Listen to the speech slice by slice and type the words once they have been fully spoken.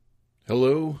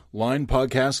Hello, Line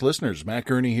Podcast listeners. Matt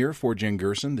Gurney here for Jen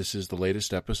Gerson. This is the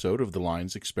latest episode of the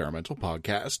Line's Experimental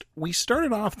Podcast. We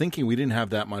started off thinking we didn't have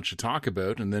that much to talk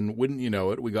about, and then wouldn't you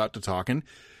know it, we got to talking.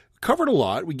 Covered a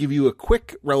lot. We give you a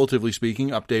quick, relatively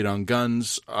speaking, update on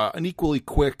guns, an equally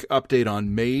quick update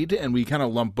on MAID, and we kind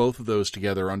of lump both of those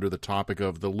together under the topic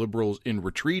of the Liberals in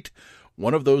retreat.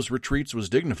 One of those retreats was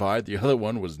dignified. The other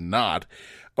one was not.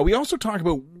 We also talk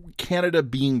about Canada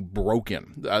being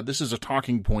broken. This is a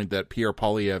talking point that Pierre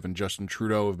Poilievre and Justin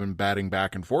Trudeau have been batting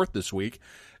back and forth this week.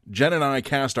 Jen and I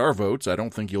cast our votes. I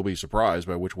don't think you'll be surprised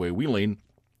by which way we lean.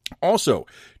 Also,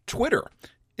 Twitter.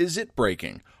 Is it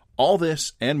breaking? All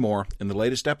this and more in the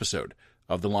latest episode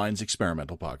of the Line's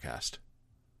Experimental Podcast.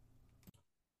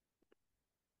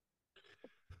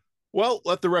 Well,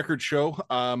 let the record show.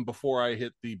 Before I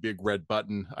hit the big red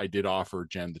button, I did offer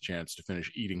Jen the chance to finish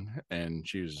eating, and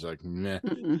she was like, meh.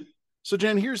 Mm-mm. So,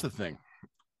 Jen, here's the thing.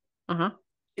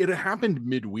 It happened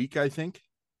midweek, I think.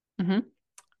 Mm-hmm.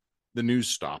 The news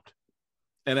stopped.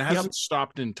 And it hasn't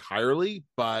stopped entirely,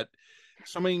 but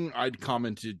something I'd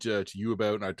commented to you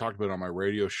about, and I talked about on my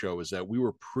radio show, is that we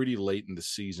were pretty late in the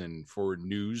season for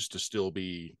news to still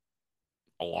be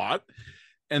a lot.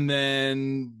 And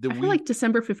then I feel like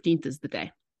December 15th is the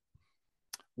day.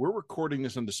 We're recording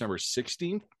this on December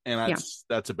 16th, and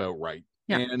that's about right.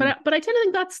 Yeah, and, but I tend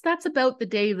to think that's about the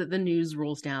day that the news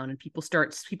rolls down and people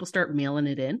start mailing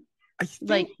it in. I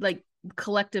think, like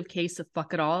collective case of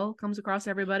fuck it all comes across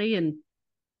everybody, and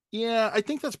yeah, I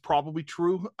think that's probably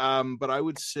true. But I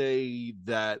would say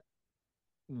that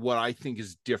what I think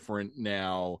is different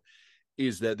now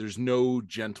is that there's no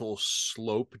gentle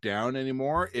slope down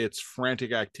anymore. It's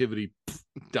frantic activity,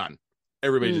 done.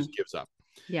 Everybody just gives up.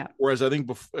 Yeah. Whereas I think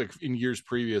in years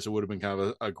previous, it would have been kind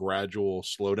of a gradual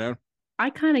slowdown. I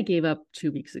kind of gave up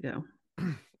 2 weeks ago.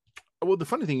 Well, the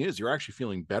funny thing is, you're actually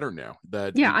feeling better now.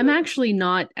 I'm actually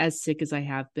not as sick as I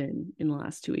have been in the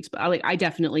last 2 weeks, but I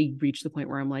definitely reached the point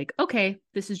where I'm like, okay,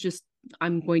 this is just,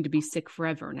 I'm going to be sick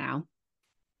forever now.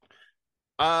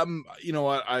 You know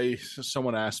what?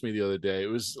 Someone asked me the other day. It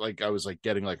was like I was like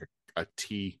getting like a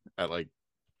tea at like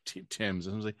Tim's,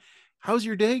 and I was like, "How's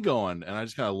your day going?" And I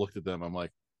just kind of looked at them. I'm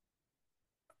like,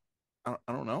 I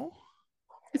don't know.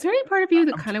 Is there any part of you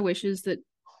that kind of wishes that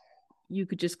you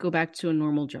could just go back to a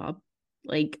normal job?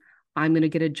 Like, I'm going to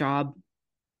get a job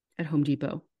at Home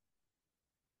Depot.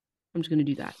 I'm just going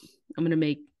to do that. I'm going to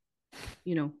make,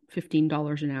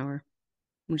 $15 an hour.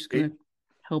 I'm just going to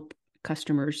help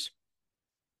customers.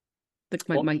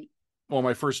 Like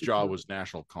my first job was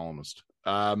national columnist.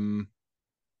 My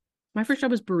first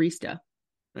job was barista.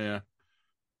 Yeah.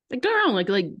 Like, don't know,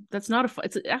 like that's not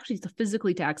it's a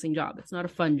physically taxing job. It's not a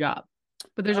fun job.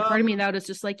 But there's a part of me that is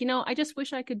just like, I just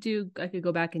wish I could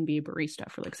go back and be a barista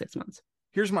for like 6 months.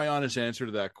 Here's my honest answer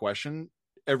to that question.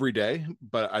 Every day,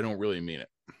 but I don't really mean it.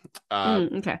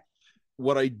 Okay.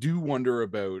 What I do wonder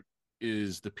about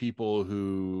is the people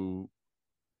who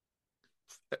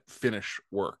finish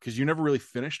work, because you never really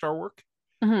finished our work.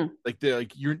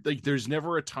 Mm-hmm. There's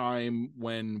never a time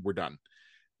when we're done.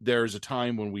 There's a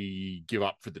time when we give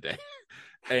up for the day.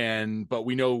 But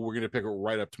we know we're going to pick it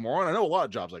right up tomorrow. And I know a lot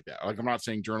of jobs like that. Like, I'm not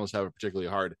saying journalists have it particularly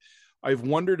hard. I've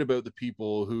wondered about the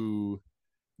people who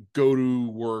go to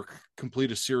work,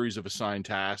 complete a series of assigned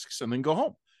tasks, and then go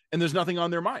home. And there's nothing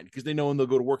on their mind because they know when they'll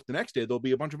go to work the next day, there'll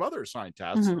be a bunch of other assigned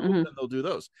tasks, and they'll do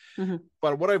those. Mm-hmm.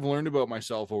 But what I've learned about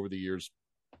myself over the years,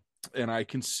 and I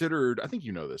think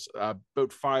you know this, about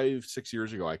 5-6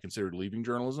 years ago, I considered leaving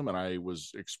journalism, and I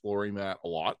was exploring that a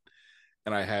lot.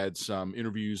 And I had some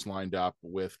interviews lined up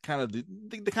with kind of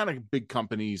the kind of big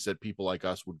companies that people like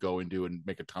us would go into and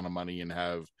make a ton of money and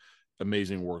have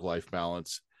amazing work-life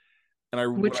balance.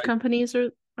 And which companies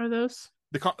are those?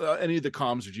 Any of the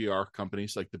comms or GR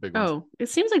companies, like the big ones. Oh, it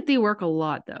seems like they work a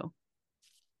lot, though.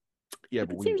 Yeah,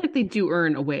 but it seems like they do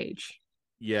earn a wage.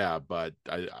 Yeah, but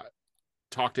I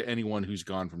talk to anyone who's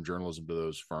gone from journalism to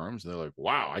those firms, and they're like,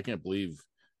 "Wow, I can't believe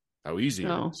how easy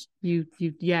it is."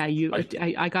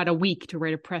 I got a week to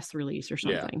write a press release or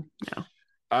something. Yeah.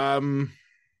 And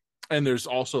there's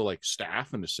also like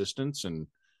staff and assistants and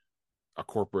a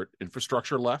corporate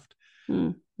infrastructure left.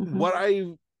 Mm-hmm.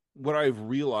 What I've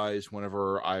realized when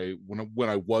I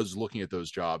was looking at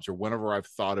those jobs, or whenever I've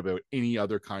thought about any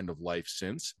other kind of life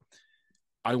since,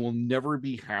 I will never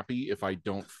be happy if I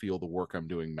don't feel the work I'm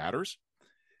doing matters.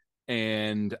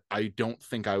 And I don't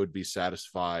think I would be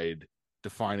satisfied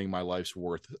defining my life's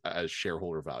worth as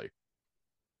shareholder value.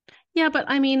 Yeah, but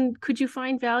I mean, could you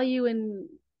find value in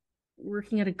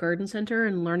working at a garden center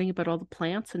and learning about all the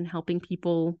plants and helping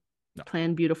people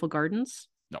plan beautiful gardens?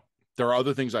 No. There are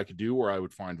other things I could do where I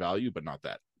would find value, but not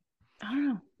that. I don't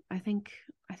know. I think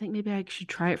I think maybe I should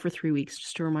try it for 3 weeks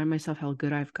just to remind myself how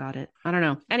good I've got it. I don't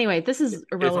know. Anyway, this is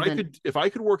irrelevant. If I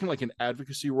could work in like an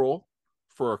advocacy role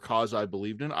for a cause I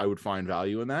believed in, I would find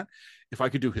value in that. If I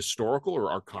could do historical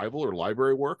or archival or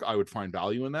library work, I would find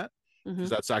value in that, because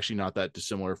that's actually not that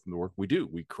dissimilar from the work we do.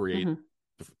 We create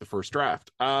the first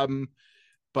draft.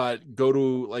 But go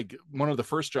to like one of the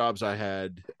first jobs I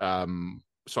had.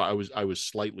 So I was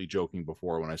slightly joking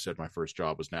before when I said my first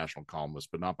job was national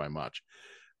columnist, but not by much.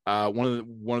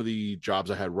 One of the jobs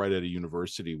I had right at a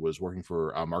university was working for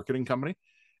a marketing company,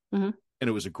 and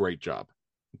it was a great job,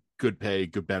 good pay,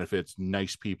 good benefits,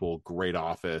 nice people, great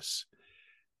office,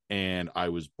 and I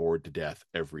was bored to death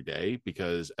every day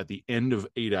because at the end of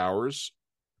 8 hours,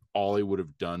 all I would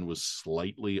have done was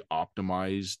slightly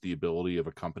optimize the ability of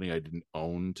a company I didn't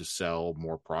own to sell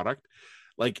more product.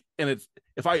 Like, and it's,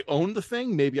 if I owned the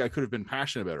thing, maybe I could have been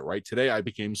passionate about it, right? Today I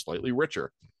became slightly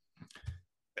richer.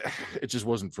 It just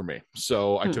wasn't for me.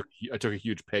 So I took a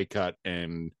huge pay cut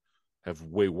and have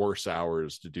way worse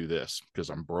hours to do this because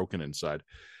I'm broken inside.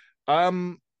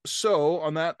 So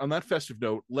on that festive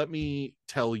note, let me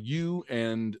tell you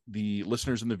and the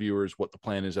listeners and the viewers what the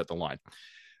plan is at the line.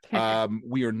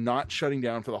 We are not shutting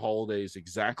down for the holidays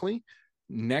exactly.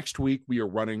 Next week, we are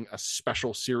running a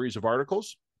special series of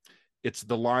articles. It's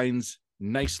the Line's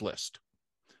Nice List.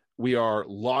 We are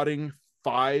lauding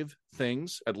 5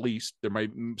 things, at least. There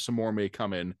might some more may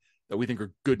come in that we think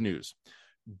are good news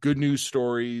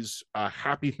stories,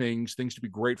 happy things to be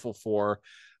grateful for.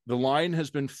 The Line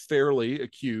has been fairly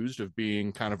accused of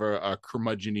being kind of a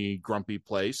curmudgeon-y, grumpy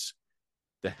place.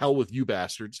 The hell with you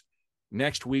bastards.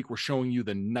 Next week, we're showing you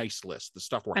the nice list, the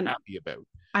stuff we're happy about.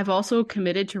 I've also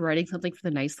committed to writing something for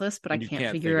the nice list, but I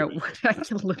can't figure out what I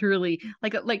can literally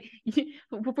like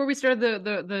before we started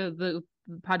the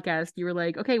podcast, you were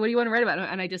like, okay, what do you want to write about?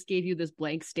 And I just gave you this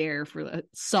blank stare for a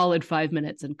solid 5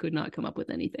 minutes and could not come up with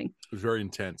anything. It was very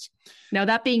intense. Now,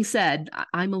 that being said,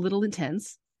 I'm a little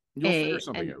intense. You'll figure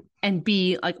something out. And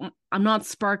B, like, I'm not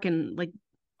sparking, like,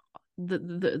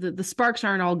 the sparks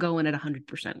aren't all going at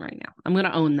 100% right now. I'm going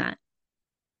to own that.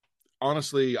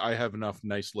 Honestly, I have enough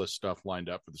nice list stuff lined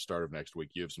up for the start of next week.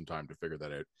 You have some time to figure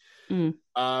that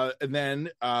out. And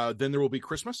then there will be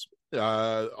Christmas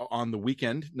on the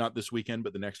weekend, not this weekend,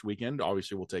 but the next weekend.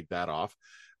 Obviously, we'll take that off.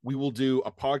 We will do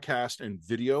a podcast and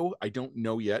video. I don't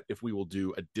know yet if we will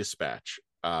do a dispatch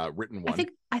written one.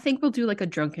 I think we'll do like a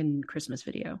drunken Christmas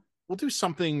video. We'll do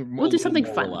something. We'll do something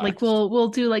fun. Relaxed. Like we'll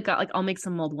do like I'll make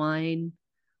some mulled wine.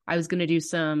 I was gonna do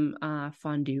some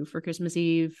fondue for Christmas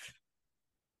Eve.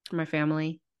 For my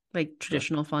family, like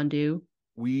traditional fondue.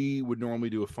 We would normally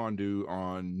do a fondue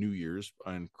on New Year's.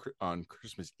 On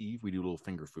Christmas Eve, we do little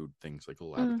finger food things, like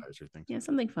little appetizer things. Yeah,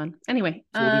 something fun. Anyway,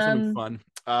 so we'll do something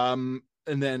fun.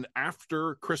 And then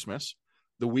after Christmas,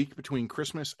 the week between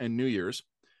Christmas and New Year's,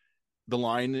 the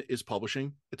Line is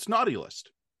publishing its naughty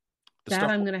list. That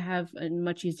I'm going to have a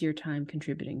much easier time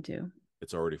contributing to.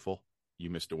 It's already full.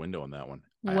 You missed a window on that one.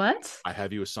 What? I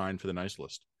have you assigned for the nice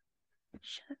list.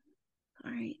 Shit.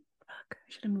 All right. Fuck.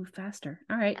 I should have moved faster.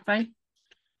 All right. Fine.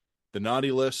 The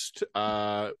naughty list,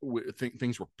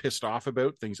 things we're pissed off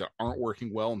about, things that aren't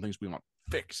working well, and things we want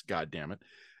fixed. God damn it.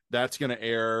 That's going to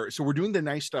air. So we're doing the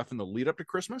nice stuff in the lead up to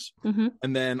Christmas.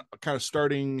 And then kind of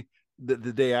starting the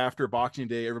day after Boxing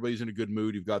Day, everybody's in a good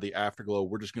mood. You've got the afterglow.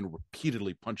 We're just going to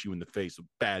repeatedly punch you in the face with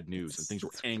bad news and things we're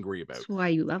angry about. That's why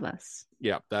you love us.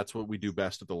 Yeah, that's what we do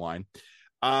best at the Line.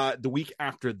 The week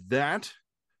after that,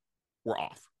 we're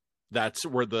off. That's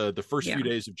where the first few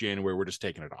days of January, we're just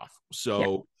taking it off.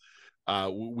 So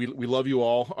we love you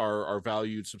all, our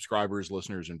valued subscribers,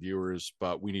 listeners, and viewers,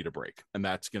 but we need a break. And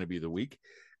that's going to be the week.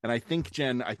 And I think,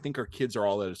 Jen, our kids are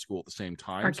all out of school at the same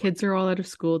time. Our kids are all out of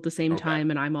school at the same time.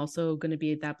 And I'm also going to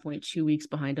be at that point 2 weeks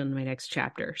behind on my next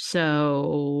chapter.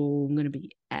 So I'm going to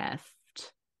be effed.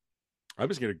 I'm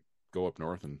just going to go up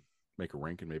north and make a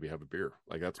rink and maybe have a beer.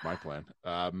 Like, that's my plan.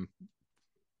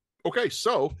 Okay,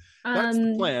 so that's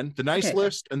the plan. The nice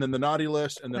list, and then the naughty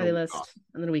list, and then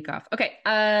a week off. Okay,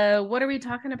 what are we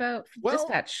talking about for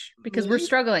dispatch? Because we're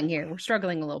struggling here. We're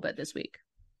struggling a little bit this week.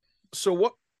 So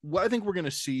what I think we're going to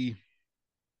see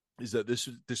is that this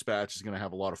dispatch is going to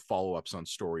have a lot of follow-ups on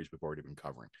stories we've already been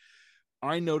covering.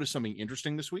 I noticed something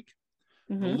interesting this week.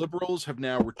 The Liberals have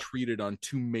now retreated on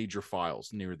 2 major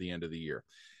files near the end of the year.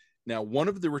 Now, one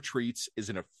of the retreats is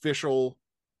an official,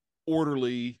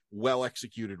 orderly,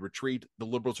 well-executed retreat. The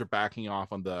Liberals are backing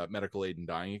off on the medical aid and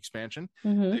dying expansion.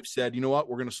 They've said, you know what,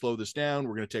 we're going to slow this down.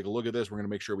 We're going to take a look at this. We're going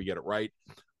to make sure we get it right.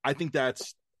 I think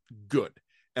that's good.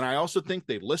 And I also think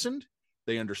they listened.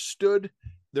 They understood.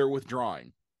 They're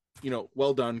withdrawing.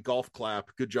 Well done. Golf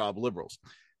clap. Good job, Liberals.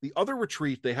 The other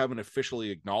retreat they haven't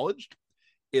officially acknowledged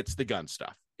it's the gun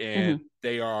stuff. And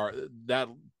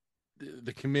the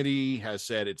committee has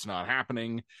said it's not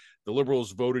happening. The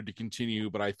Liberals voted to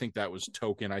continue, but I think that was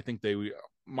token. I think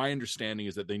my understanding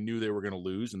is that they knew they were going to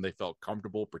lose and they felt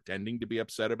comfortable pretending to be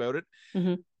upset about it.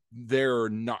 They're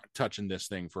not touching this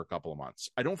thing for a couple of months.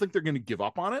 I don't think they're going to give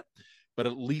up on it, but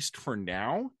at least for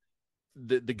now,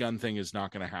 the gun thing is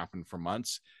not going to happen for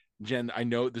months. Jen, I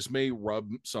know this may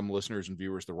rub some listeners and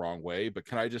viewers the wrong way, but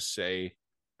can I just say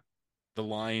the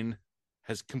line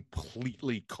has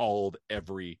completely called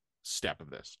every step of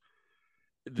this.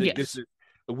 Yes.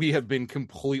 We have been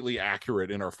completely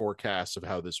accurate in our forecasts of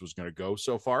how this was going to go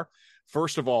so far.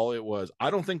 First of all, it was, I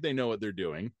don't think they know what they're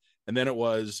doing. And then it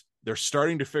was, they're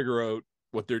starting to figure out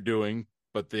what they're doing,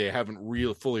 but they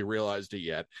haven't fully realized it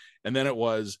yet. And then it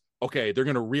was, okay, they're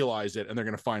going to realize it and they're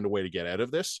going to find a way to get out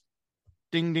of this.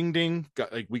 Ding, ding, ding.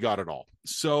 We got it all.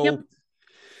 So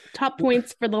top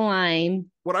points for the line.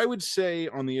 What I would say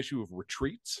on the issue of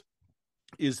retreats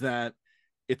is that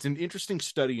it's an interesting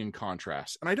study in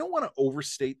contrast. And I don't want to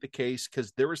overstate the case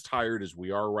because they're as tired as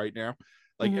we are right now.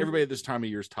 Like everybody at this time of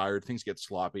year is tired. Things get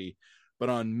sloppy. But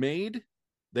on MAID,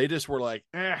 they just were like,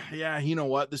 yeah, you know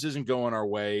what? This isn't going our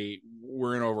way.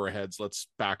 We're in over our heads. Let's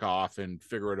back off and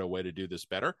figure out a way to do this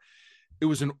better. It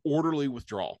was an orderly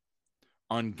withdrawal.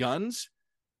 On guns,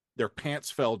 their pants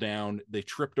fell down, they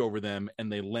tripped over them, and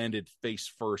they landed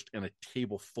face first in a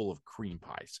table full of cream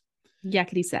pies.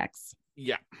 Yakety sacks.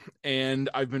 Yeah. And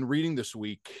I've been reading this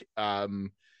week. I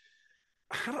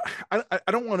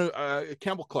don't want to,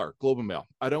 Campbell Clark, Globe and Mail.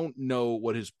 I don't know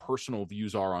what his personal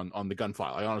views are on the gun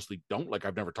file. I honestly don't. Like,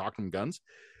 I've never talked to him guns.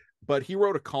 But he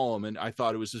wrote a column, and I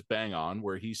thought it was just bang on,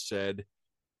 where he said,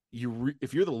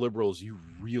 if you're the Liberals, you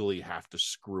really have to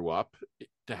screw up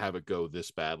to have it go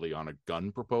this badly on a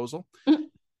gun proposal.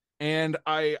 And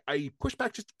I pushed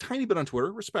back just a tiny bit on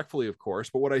Twitter, respectfully, of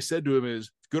course. But what I said to him is,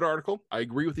 good article. I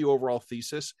agree with the overall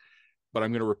thesis, but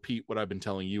I'm going to repeat what I've been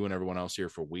telling you and everyone else here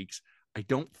for weeks. I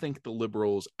don't think the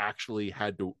Liberals actually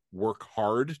had to work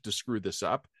hard to screw this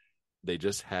up. They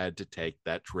just had to take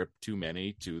that trip too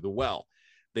many to the well.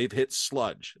 They've hit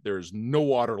sludge. There's no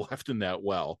water left in that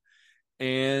well.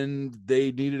 And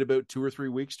they needed about 2 or 3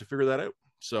 weeks to figure that out.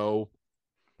 So,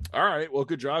 all right, well,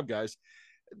 good job, guys.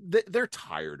 They're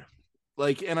tired.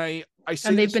 Like, and I say,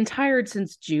 and they've been tired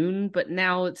since June, but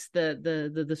now it's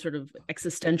the sort of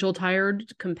existential tired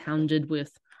compounded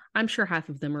with, I'm sure half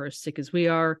of them are as sick as we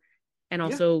are. And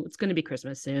also it's going to be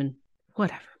Christmas soon.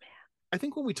 Whatever, man. I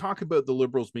think when we talk about the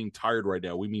Liberals being tired right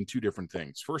now, we mean 2 different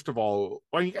things. First of all,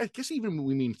 I guess even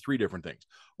we mean 3 different things.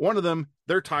 One of them,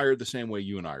 they're tired the same way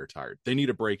you and I are tired. They need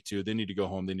a break too. They need to go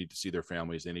home. They need to see their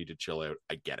families. They need to chill out.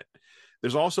 I get it.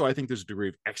 There's also, I think there's a degree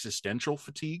of existential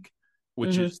fatigue,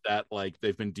 which is that, like,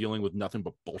 they've been dealing with nothing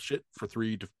but bullshit for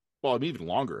even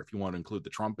longer if you want to include the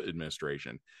Trump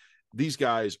administration. These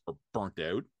guys are burnt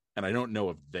out, and I don't know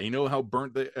if they know how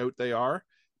burnt out they are,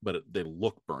 but they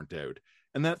look burnt out.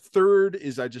 And that third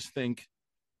is, I just think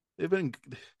it's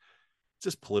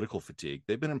just political fatigue.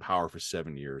 They've been in power for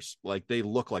 7 years. Like, they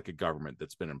look like a government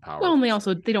that's been in power. Well,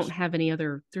 and they don't have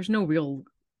there's no real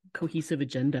cohesive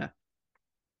agenda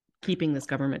keeping this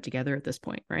government together at this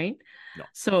point, right? No.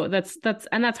 So that's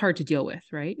hard to deal with,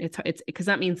 right? It's because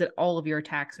that means that all of your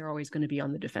attacks are always going to be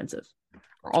on the defensive,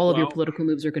 or all of your political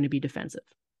moves are going to be defensive.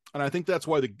 And I think that's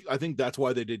why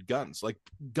they did guns. Like,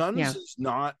 guns is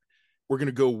not, we're going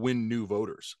to go win new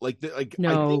voters.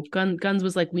 Guns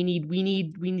was like, we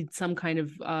need some kind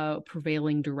of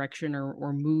prevailing direction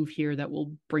or move here that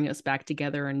will bring us back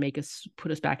together and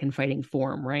put us back in fighting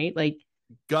form, right? Like,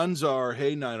 guns are,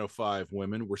 hey, 905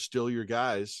 women, we're still your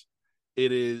guys.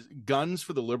 It is, guns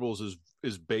for the Liberals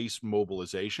is base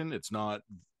mobilization. It's not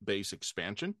base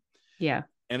expansion. Yeah.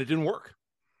 And it didn't work.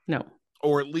 No.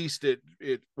 Or at least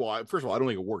well, first of all, I don't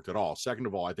think it worked at all. Second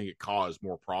of all, I think it caused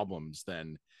more problems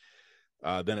than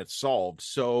it solved.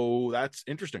 So that's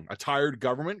interesting. A tired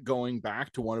government going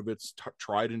back to one of its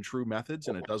tried and true methods,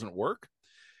 and it doesn't work.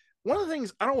 One of the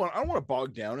things, I don't want to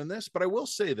bog down in this, but I will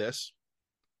say this.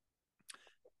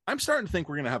 I'm starting to think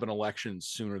we're going to have an election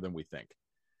sooner than we think.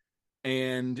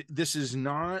 And this is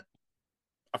not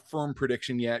a firm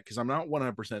prediction yet because I'm not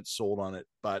 100% sold on it.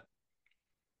 But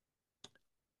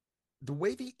the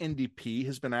way the NDP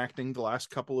has been acting the last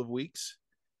couple of weeks,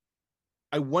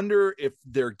 I wonder if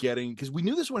they're getting, because we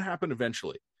knew this would happen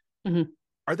eventually. Mm-hmm.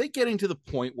 Are they getting to the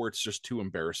point where it's just too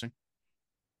embarrassing?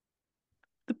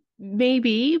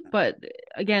 Maybe, but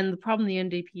again, the problem the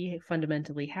NDP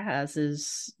fundamentally has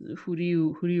is who do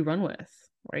you run with,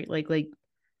 right? Like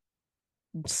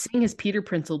seeing as Peter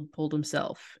Princell pulled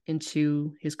himself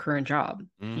into his current job,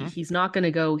 he's not going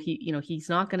to go. He's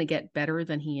not going to get better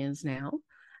than he is now.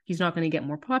 He's not going to get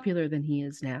more popular than he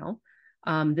is now.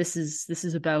 This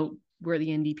is about where the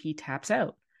NDP taps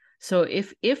out. So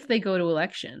if they go to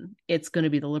election, it's going to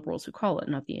be the Liberals who call it,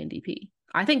 not the NDP.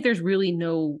 I think there's really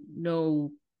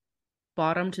no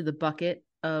bottom to the bucket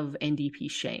of NDP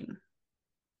shame.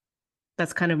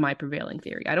 That's kind of my prevailing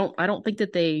theory. I don't think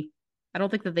that they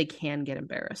can get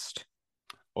embarrassed.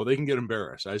 Oh, they can get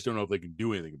embarrassed. I just don't know if they can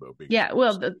do anything about being. Yeah,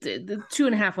 well, the two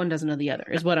and a half one doesn't know the other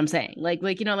is what I'm saying. Like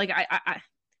I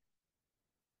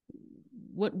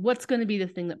what's going to be the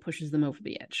thing that pushes them over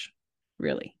the edge,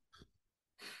 really?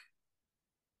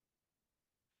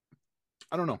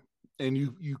 I don't know, and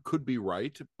you could be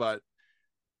right, but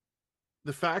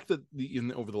the fact that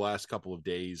over the last couple of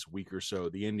days, week or so,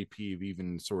 the NDP have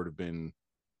even sort of been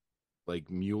like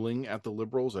mewling at the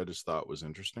Liberals, I just thought was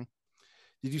interesting.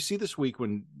 Did you see this week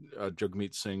when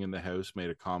Jagmeet Singh in the House made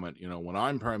a comment, when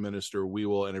I'm Prime Minister, we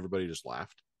will, and everybody just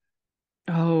laughed?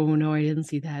 Oh, no, I didn't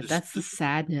see that. That's the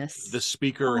sadness. The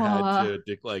speaker had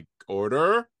to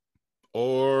order.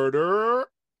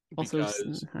 Also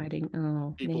hiding.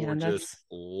 Oh, people were just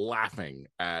laughing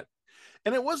at.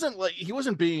 And it wasn't like he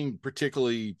wasn't being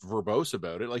particularly verbose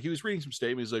about it. Like he was reading some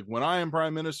statements like, when I am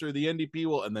Prime Minister, the NDP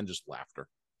will, and then just laughter.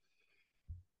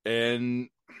 And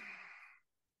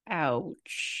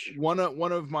ouch. One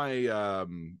of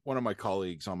my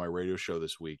colleagues on my radio show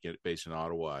this week, based in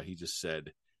Ottawa, he just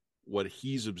said what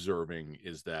he's observing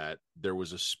is that there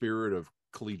was a spirit of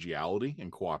collegiality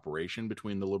and cooperation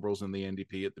between the Liberals and the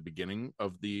NDP at the beginning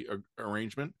of the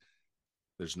arrangement.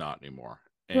 There's not anymore.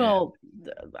 And well,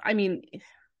 I mean,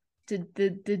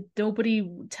 did nobody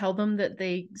tell them that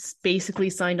they basically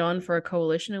signed on for a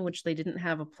coalition in which they didn't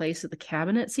have a place at the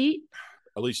cabinet seat?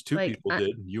 At least two people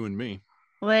did, you and me.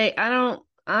 Like, I don't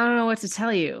know what to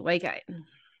tell you. Like, I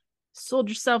sold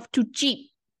yourself too cheap.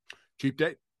 Cheap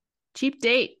date.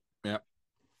 Yeah.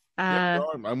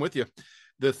 No, I'm with you.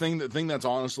 The thing that's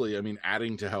honestly, I mean,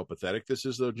 adding to how pathetic this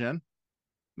is, though, Jen,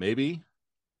 maybe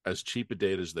as cheap a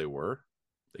date as they were,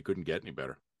 they couldn't get any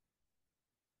better.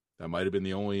 That might have been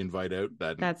the only invite out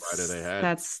that Friday they had.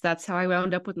 That's how I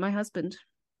wound up with my husband.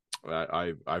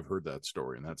 I've heard that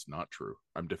story, and that's not true.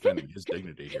 I'm defending his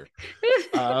dignity here.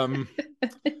 I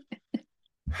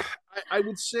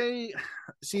would say,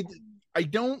 I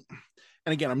don't,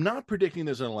 and again, I'm not predicting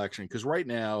there's an election because right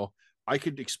now I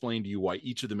could explain to you why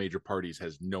each of the major parties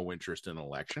has no interest in an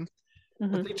election,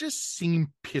 but they just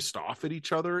seem pissed off at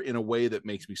each other in a way that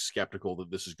makes me skeptical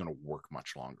that this is going to work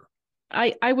much longer.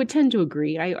 I would tend to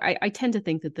agree. I tend to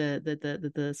think that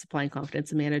the supply and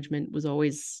confidence management was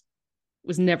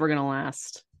never going to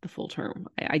last the full term.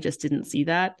 I just didn't see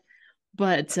that.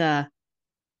 But I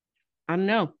don't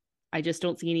know. I just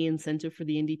don't see any incentive for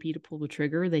the NDP to pull the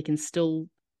trigger. They can still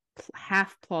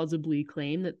half plausibly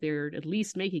claim that they're at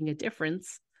least making a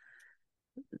difference.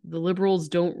 The Liberals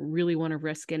don't really want to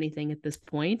risk anything at this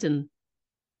point. And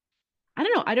I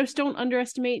don't know. I just don't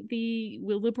underestimate the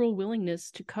Liberal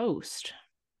willingness to coast.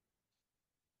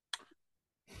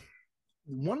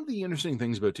 One of the interesting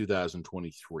things about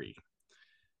 2023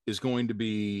 is going to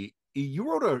be, you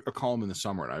wrote a column in the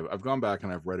summer, and I've gone back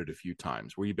and I've read it a few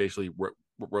times, where you basically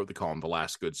wrote the column, The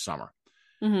Last Good Summer.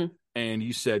 Mm-hmm. And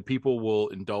you said people will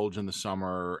indulge in the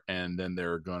summer and then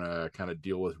they're going to kind of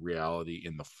deal with reality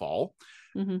in the fall.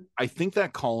 Mm-hmm. I think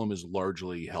that column is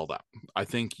largely held up. I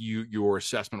think your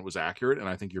assessment was accurate, and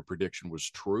I think your prediction was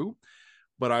true.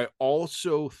 But I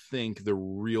also think the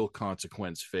real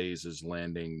consequence phase is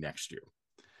landing next year.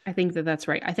 I think that's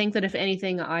right. I think that if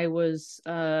anything, I was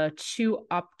too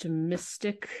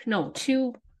pessimistic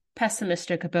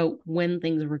about when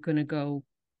things were going to go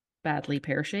badly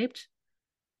pear-shaped.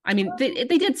 I mean, they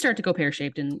did start to go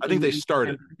pear-shaped. I think they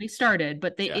started. They started,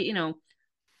 but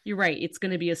you're right. It's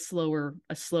going to be a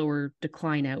slower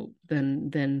decline out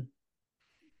than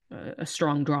a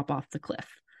strong drop off the cliff.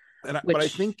 But I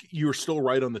think you're still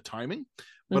right on the timing.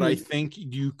 But I think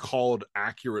you called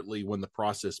accurately when the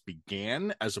process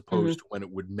began, as opposed to when it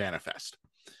would manifest.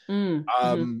 Yeah,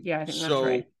 I think that's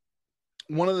right.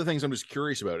 One of the things I'm just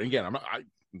curious about, and again,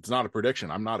 it's not a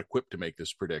prediction. I'm not equipped to make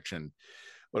this prediction,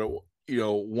 but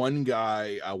one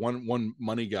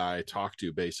money guy I talked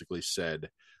to basically said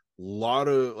a lot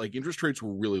of interest rates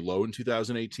were really low in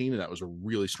 2018, and that was a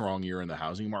really strong year in the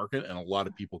housing market, and a lot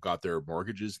of people got their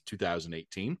mortgages in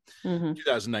 2018,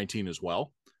 2019 as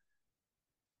well.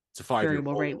 It's a 5-year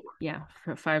variable rate. Yeah,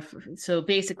 for 5. So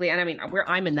basically, and I mean,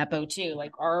 I'm in that boat too.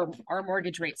 Like our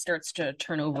mortgage rate starts to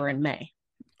turn over in May.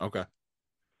 Okay.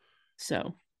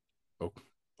 So.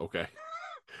 Okay.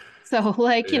 So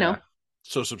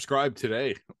So subscribe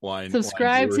today.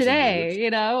 Subscribe today,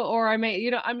 or I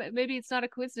may, maybe it's not a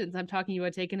coincidence. I'm talking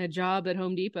about taking a job at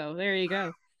Home Depot. There you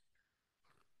go.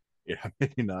 Yeah,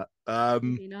 maybe not.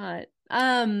 Maybe not. But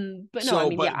no, I So,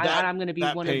 mean, yeah, but that I'm going to be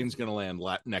that one of pain's going to land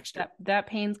next year. that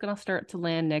pain's going to start to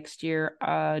land next year.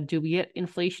 Do we get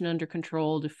inflation under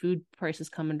control? Do food prices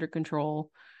come under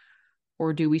control?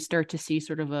 Or do we start to see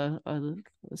sort of a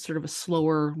sort of a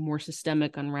slower, more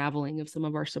systemic unraveling of some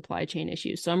of our supply chain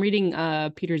issues? So I'm reading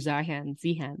Peter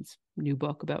Zeihan's new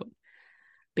book about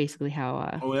basically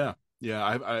how Oh yeah, yeah.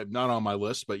 I not on my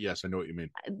list, but yes, I know what you mean.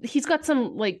 he's got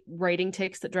some like writing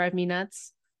tics that drive me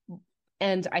nuts.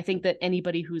 And I think that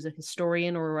anybody who's a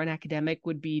historian or an academic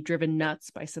would be driven nuts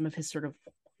by some of his sort of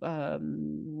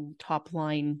top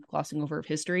line glossing over of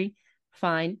history.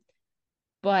 Fine.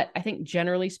 But I think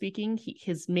generally speaking,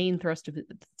 his main thrust of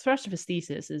his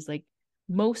thesis is like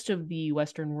most of the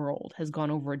Western world has gone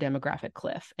over a demographic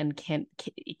cliff and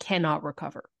cannot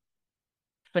recover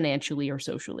financially or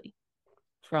socially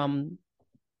from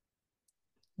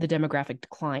the demographic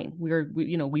decline.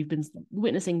 We've been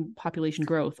witnessing population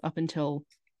growth up until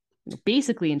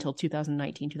basically until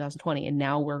 2019, 2020, and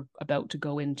now we're about to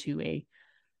go into a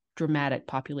dramatic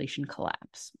population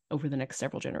collapse over the next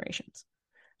several generations.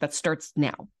 That starts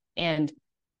now, and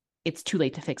it's too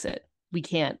late to fix it. We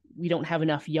don't have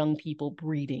enough young people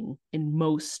breeding in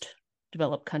most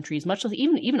developed countries, much less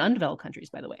even undeveloped countries,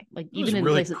 by the way. Like It was even in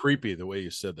really places, creepy the way you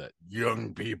said that.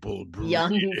 Young people young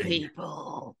breeding,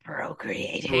 people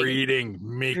procreating, breeding,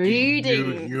 making new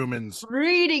breeding, humans.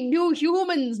 breeding new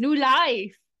humans, new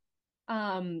life.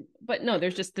 But no,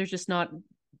 there's just not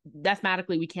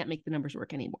mathematically we can't make the numbers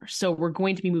work anymore. So we're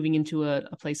going to be moving into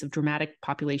a place of dramatic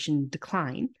population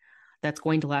decline that's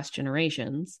going to last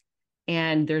generations.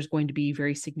 And there's going to be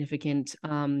very significant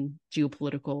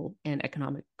geopolitical and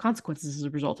economic consequences as a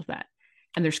result of that.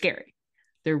 And they're scary.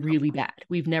 They're really bad.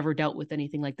 We've never dealt with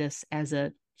anything like this as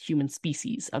a human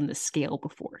species on this scale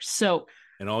before. So,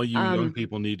 and all you young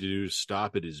people need to do to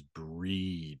stop it is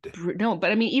breed. No,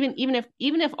 but I mean,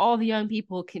 even if all the young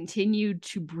people continued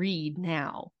to breed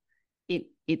now,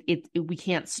 we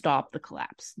can't stop the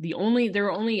collapse. There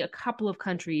are only a couple of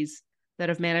countries that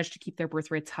have managed to keep their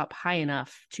birth rates up high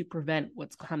enough to prevent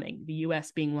what's coming. The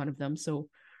U.S. being one of them, so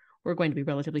we're going to be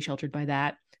relatively sheltered by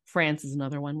that. France is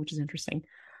another one, which is interesting.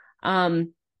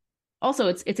 Also,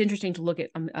 it's interesting to look at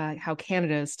how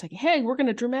Canada is taking. Hey, we're going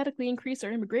to dramatically increase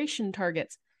our immigration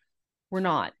targets. We're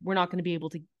not going to be able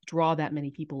to draw that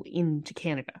many people into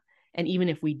Canada, and even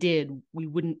if we did, we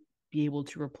wouldn't be able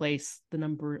to replace the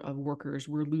number of workers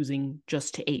we're losing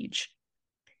just to age.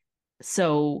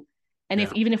 So, and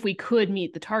even if we could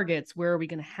meet the targets, where are we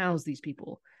going to house these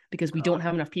people? Because we don't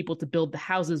have enough people to build the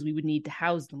houses we would need to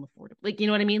house them affordably. Like, you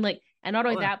know what I mean? Like, and not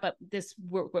only that, but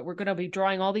we're going to be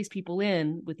drawing all these people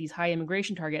in with these high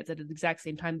immigration targets at the exact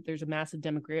same time that there's a massive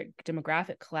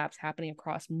demographic collapse happening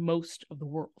across most of the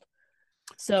world.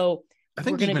 So I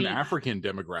think even African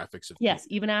demographics.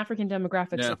 Even African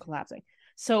demographics are collapsing.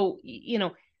 So,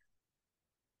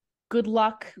 good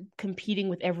luck competing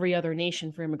with every other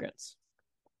nation for immigrants,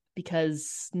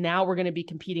 because now we're going to be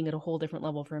competing at a whole different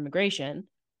level for immigration,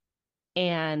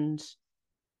 and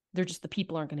the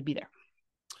people aren't going to be there.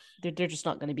 They're just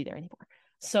not going to be there anymore.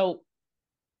 So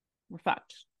we're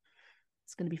fucked.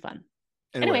 It's going to be fun.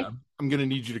 Anyway, I'm going to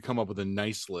need you to come up with a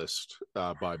nice list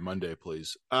by Monday,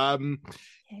 please. Okay.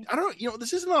 I don't,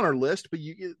 this isn't on our list, but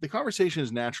the conversation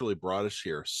has naturally brought us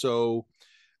here. So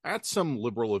at some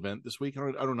liberal event this week,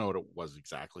 I don't know what it was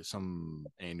exactly, some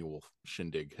annual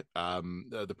shindig.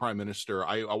 The prime minister,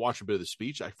 I watched a bit of the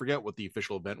speech. I forget what the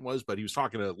official event was, but he was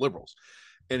talking to liberals,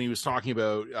 and he was talking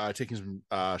about taking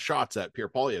some shots at Pierre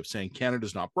Poilievre, saying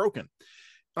Canada's not broken.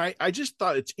 I just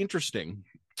thought it's interesting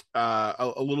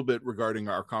a little bit regarding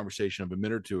our conversation of a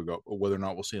minute or two ago, whether or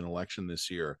not we'll see an election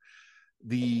this year.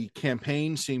 The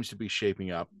campaign seems to be shaping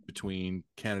up between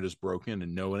Canada's broken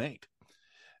and no, it ain't.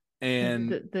 And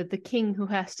the king who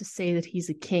has to say that he's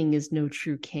a king is no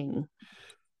true king.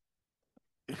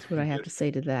 That's what I have to say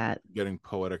to that. Getting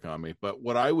poetic on me. But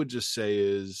what I would just say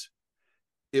is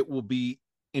it will be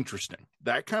interesting.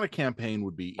 That kind of campaign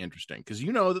would be interesting, because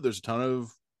that there's a ton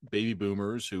of baby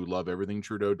boomers who love everything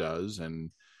Trudeau does and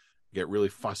get really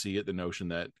fussy at the notion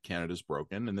that Canada's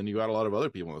broken. And then you got a lot of other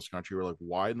people in this country who are like,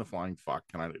 why in the flying fuck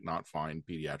can I not find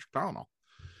pediatric Tylenol?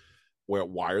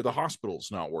 Why are the hospitals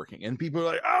not working? And people are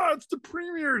like, it's the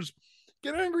premiers.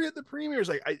 Get angry at the premiers.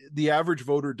 Like, the average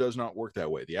voter does not work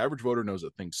that way. The average voter knows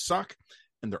that things suck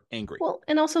and they're angry. Well,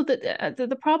 and also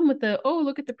the problem with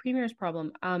look at the premiers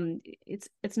problem.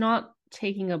 It's not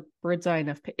taking a bird's eye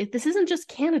enough. This isn't just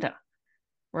Canada,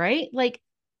 right? Like,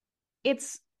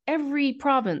 it's every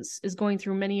province is going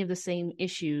through many of the same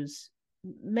issues.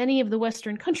 Many of the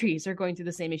Western countries are going through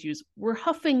the same issues. We're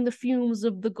huffing the fumes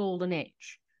of the golden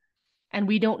age. and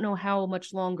we don't know how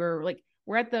much longer. Like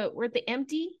we're at the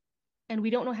empty, and we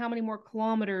don't know how many more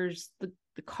kilometers the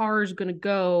car is going to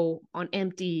go on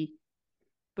empty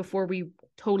before we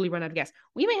totally run out of gas.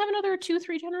 We may have another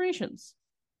 2-3 generations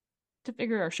to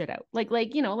figure our shit out. Like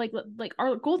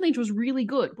our golden age was really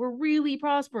good. We're really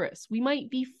prosperous. We might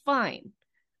be fine.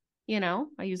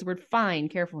 I use the word fine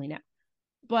carefully now.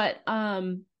 But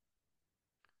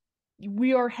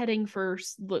we are heading for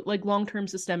like long-term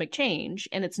systemic change,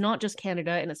 and it's not just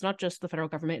Canada, and it's not just the federal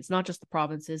government, it's not just the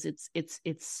provinces,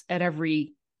 it's at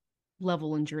every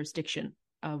level and jurisdiction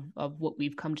of what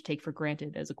we've come to take for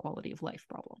granted as a quality of life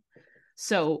problem.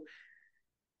 So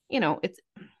it's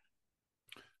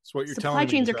what you're supply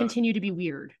chains are continue to be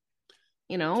weird.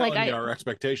 Our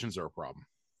expectations are a problem.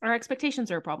 Our expectations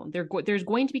are a problem. There's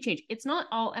going to be change. It's not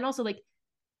all, and also like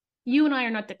you and I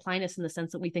are not declinists in the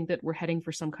sense that we think that we're heading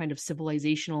for some kind of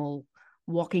civilizational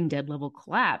Walking Dead level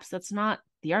collapse. That's not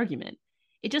the argument.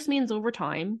 It just means over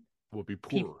time we'll be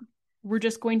poorer. We're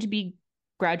just going to be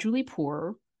gradually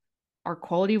poorer. Our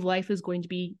quality of life is going to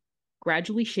be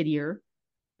gradually shittier.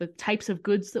 The types of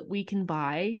goods that we can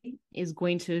buy is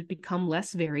going to become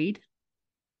less varied.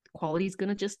 Quality is going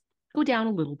to just go down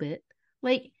a little bit.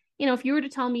 Like, if you were to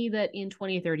tell me that in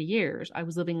 20 or 30 years, I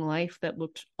was living a life that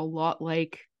looked a lot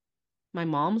like my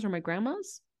mom's or my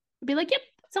grandma's, I'd be like, yep,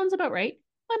 sounds about right.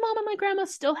 My mom and my grandma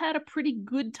still had a pretty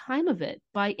good time of it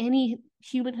by any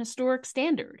human historic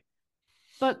standard.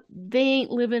 But they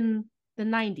ain't living the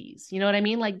 90s. You know what I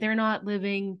mean? Like they're not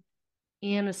living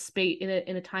in a space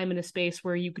in a time and a space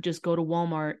where you could just go to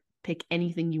Walmart, pick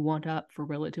anything you want up for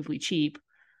relatively cheap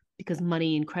because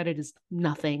money and credit is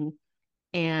nothing.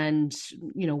 And,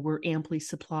 we're amply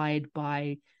supplied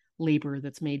by labor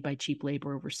that's made by cheap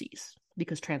labor overseas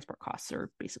because transport costs are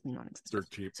basically non-existent. They're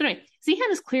cheap. So anyway,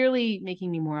 Zihan is clearly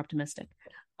making me more optimistic.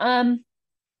 But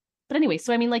anyway,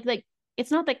 so I mean, like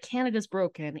it's not that Canada's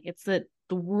broken. It's that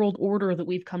the world order that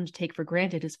we've come to take for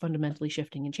granted is fundamentally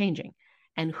shifting and changing.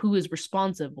 And who is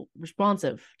responsive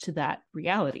to that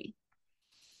reality?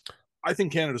 I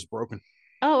think Canada's broken.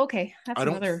 Oh, okay. I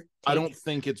don't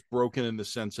think it's broken in the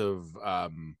sense of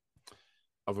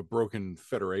a broken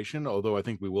federation, although I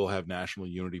think we will have national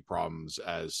unity problems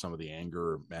as some of the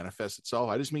anger manifests itself.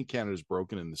 I just mean Canada's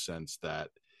broken in the sense that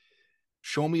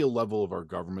show me a level of our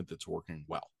government that's working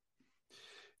well.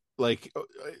 Like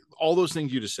all those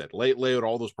things you just said, lay out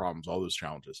all those problems, all those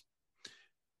challenges.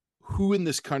 Who in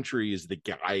this country is the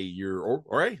guy or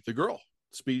hey, the girl?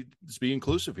 Let's be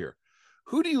inclusive here.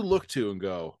 Who do you look to and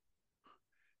go,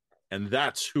 and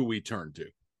that's who we turn to?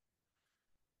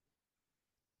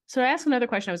 So I asked another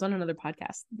question. I was on another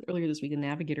podcast earlier this week, a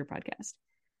Navigator podcast.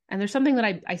 And there's something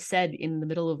that I said in the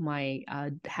middle of my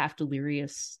half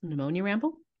delirious pneumonia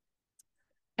ramble.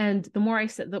 And the more I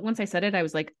said that, once I said it, I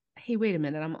was like, hey, wait a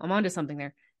minute, I'm onto something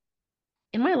there.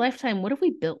 In my lifetime, what have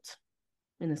we built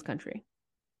in this country?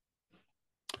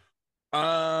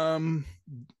 How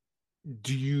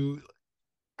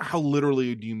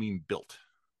literally do you mean built?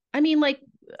 I mean, like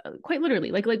quite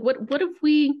literally, like what have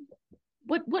we,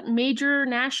 what major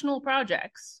national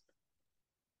projects,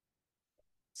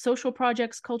 social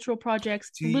projects, cultural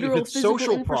projects, literal physical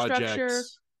social infrastructure,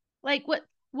 projects... like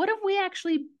what have we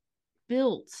actually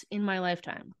built in my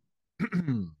lifetime?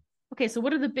 Okay, so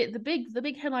what are the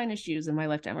big headline issues in my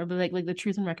lifetime? Or like the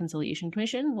Truth and Reconciliation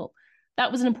Commission? Well, that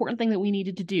was an important thing that we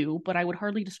needed to do, but I would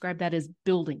hardly describe that as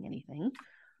building anything.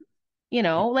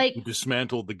 Like we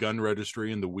dismantled the gun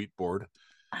registry and the wheat board,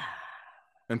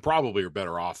 and probably are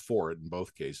better off for it in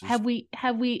both cases. Have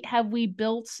we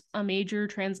built a major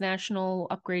transnational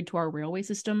upgrade to our railway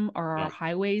system? Are our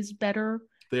highways better?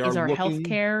 Is our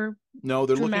healthcare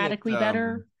dramatically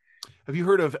better? Have you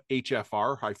heard of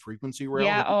HFR, high frequency rail?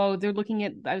 Yeah. Oh, they're looking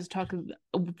at. I was talking.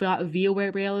 Via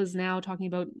Rail is now talking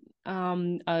about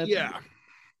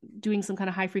doing some kind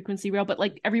of high frequency rail, but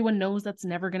like everyone knows that's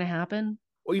never going to happen.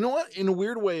 Well, you know what? In a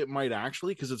weird way, it might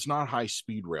actually, because it's not high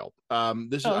speed rail.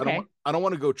 This is okay. I don't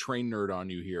want to go train nerd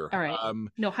on you here. All right.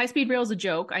 No, high speed rail is a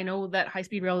joke. I know that high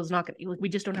speed rail is not going to. Like, we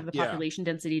just don't have the population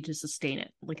density to sustain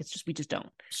it. Like, it's just we just don't.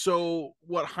 So,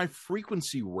 what high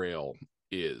frequency rail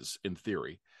is, in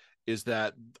theory, is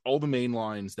that all the main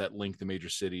lines that link the major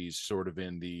cities, sort of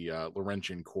in the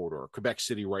Laurentian corridor, Quebec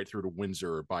City, right through to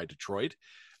Windsor by Detroit,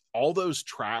 all those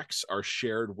tracks are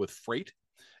shared with freight.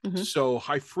 Mm-hmm. So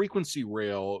high frequency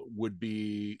rail would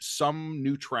be some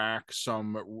new track,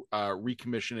 some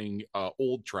recommissioning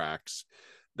old tracks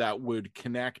that would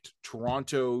connect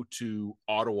Toronto to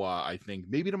Ottawa, I think,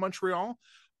 maybe to Montreal,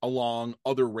 along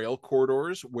other rail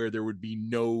corridors where there would be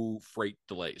no freight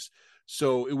delays.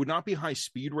 So it would not be high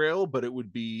speed rail, but it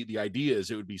would be, the idea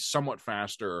is it would be somewhat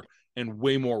faster and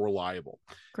way more reliable.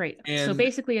 Great. And so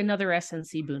basically another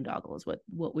SNC boondoggle is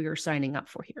what we are signing up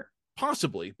for here.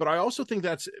 Possibly, but I also think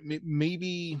that's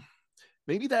maybe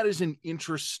that is an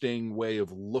interesting way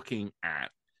of looking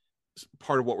at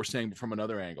part of what we're saying from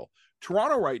another angle.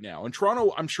 Toronto right now, and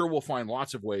Toronto, I'm sure we'll find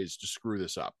lots of ways to screw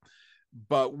this up,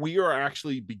 but we are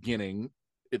actually beginning,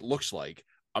 it looks like,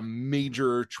 a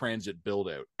major transit build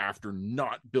out after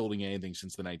not building anything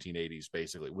since the 1980s,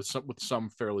 basically, with some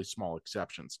fairly small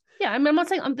exceptions. Yeah, I mean, I'm not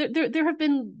saying there have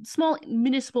been small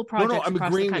municipal projects I'm across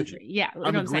agreeing the country. with you. Yeah,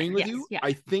 I'm agreeing with yes, you. Yeah.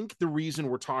 I think the reason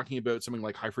we're talking about something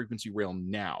like high frequency rail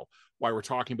now, why we're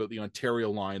talking about the Ontario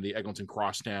line, the Eglinton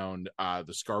Crosstown,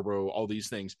 the Scarborough, all these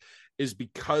things, is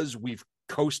because we've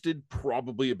coasted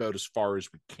probably about as far as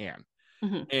we can.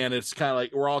 Mm-hmm. And it's kind of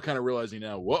like we're all kind of realizing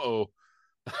now, whoa,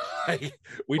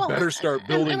 better start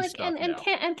building stuff now.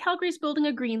 And Calgary's building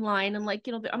a green line, and like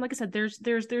I said, there's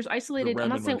isolated. I'm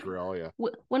not saying Montreal, yeah.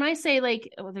 When I say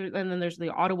like, and then there's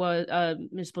the Ottawa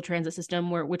municipal transit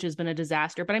system, which has been a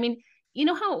disaster. But I mean, you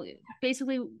know how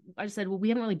basically I just said, well, we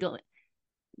haven't really built it.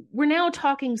 We're now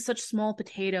talking such small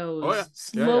potatoes,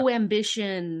 slow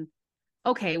ambition.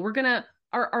 Okay, we're gonna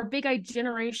our big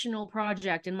generational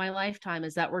project in my lifetime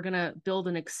is that we're gonna build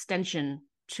an extension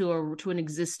to an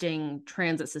existing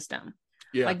transit system.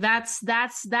 Yeah. Like that's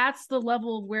the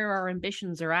level of where our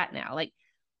ambitions are at now. Like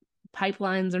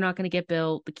pipelines are not going to get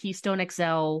built. The Keystone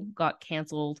XL got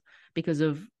canceled because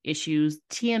of issues.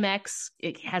 TMX,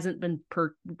 it hasn't been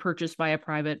purchased by a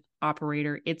private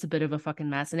operator. It's a bit of a fucking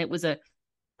mess. And it was a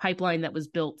pipeline that was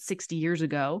built 60 years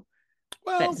ago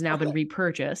that's now been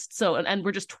repurchased. So, and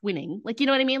we're just twinning. Like, you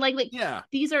know what I mean? Like yeah.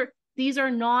 These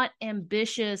are not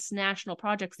ambitious national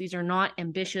projects. These are not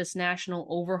ambitious national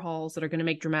overhauls that are going to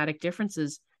make dramatic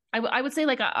differences. I would say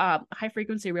like a high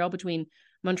frequency rail between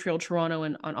Montreal, Toronto,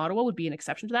 and Ottawa would be an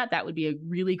exception to that. That would be a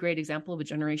really great example of a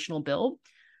generational build.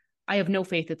 I have no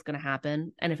faith it's going to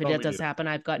happen. And if it does happen,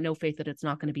 I've got no faith that it's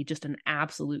not going to be just an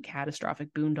absolute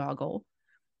catastrophic boondoggle.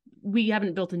 We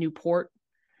haven't built a new port.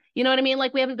 You know what I mean?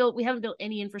 Like we haven't built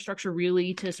any infrastructure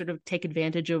really to sort of take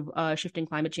advantage of shifting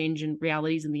climate change and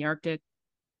realities in the Arctic.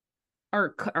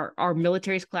 Our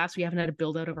military's collapsed. We haven't had a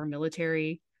build out of our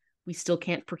military. We still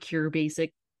can't procure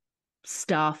basic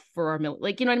stuff for our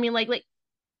like, you know what I mean? Like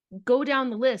go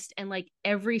down the list, and like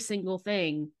every single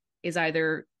thing is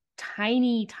either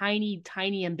tiny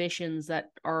ambitions that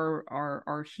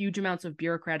are huge amounts of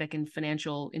bureaucratic and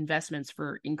financial investments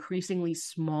for increasingly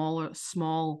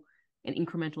small and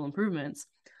incremental improvements,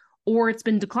 or it's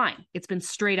been decline. It's been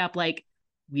straight up like,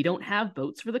 we don't have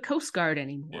boats for the Coast Guard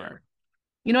anymore. Yeah.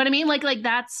 You know what I mean? Like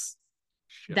that's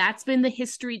been the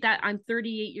history. That I'm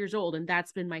 38 years old, and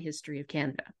that's been my history of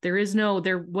Canada. There has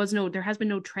been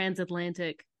no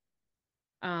transatlantic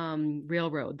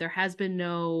railroad. There has been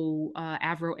no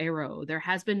Avro Aero. There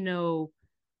has been no,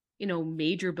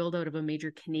 major build out of a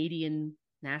major Canadian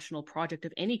national project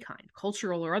of any kind,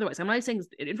 cultural or otherwise. I'm not saying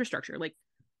infrastructure. Like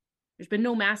there's been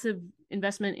no massive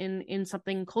investment in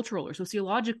something cultural or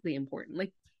sociologically important.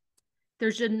 Like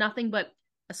there's just nothing but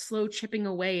a slow chipping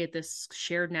away at this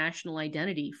shared national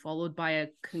identity, followed by a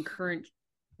concurrent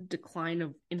decline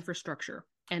of infrastructure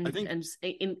and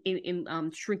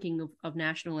shrinking of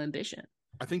national ambition.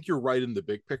 I think you're right in the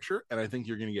big picture, and I think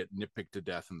you're going to get nitpicked to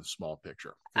death in the small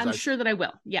picture. I'm sure that I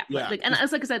will. Yeah. And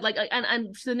as like I said,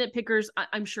 and the nitpickers,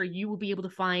 I'm sure you will be able to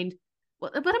find.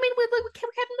 Well, but I mean, with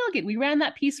Kevin Milligan, we ran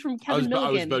that piece from Kevin Milligan.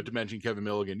 I was about to mention Kevin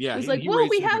Milligan. Yeah, it was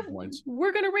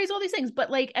we're going to raise all these things,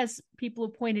 but like as people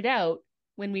have pointed out,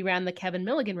 when we ran the Kevin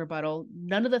Milligan rebuttal,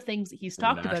 none of the things that he's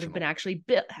talked about have been actually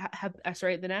built.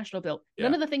 The national bill. Yeah.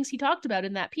 None of the things he talked about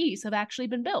in that piece have actually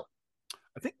been built.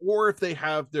 I think, or if they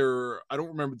have I don't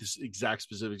remember the exact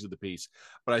specifics of the piece,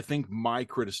 but I think my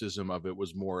criticism of it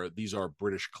was more, these are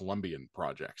British Columbian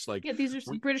projects. Like, yeah, these are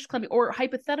British Columbian or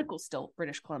hypothetical still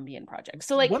British Columbian projects.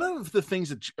 So like one of the things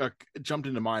that jumped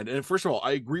into mind, and first of all,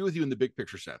 I agree with you in the big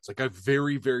picture sense. Like I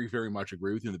very, very, very much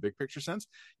agree with you in the big picture sense.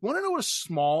 You want to know what a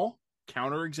small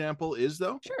counter example is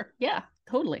though? Sure. Yeah,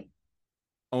 totally.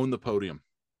 Own the Podium.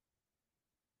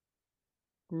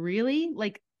 Really?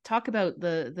 Like, talk about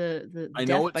the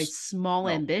death by small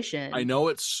ambition. I know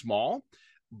it's small,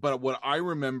 but what I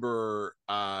remember,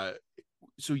 so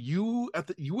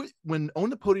when Own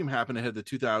the Podium happened ahead of the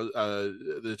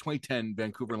 2010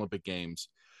 Vancouver Olympic Games,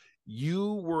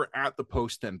 you were at the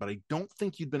post then, but I don't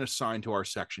think you'd been assigned to our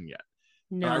section yet.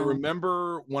 No. And I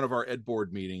remember one of our ed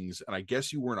board meetings, and I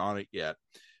guess you weren't on it yet.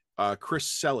 Chris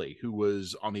Selly, who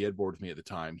was on the ed board with me at the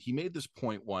time, he made this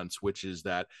point once, which is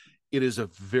that it is a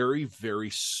very, very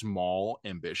small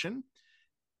ambition,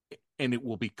 and it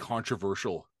will be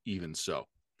controversial even so.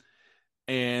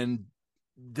 And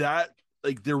that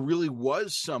like there really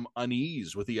was some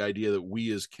unease with the idea that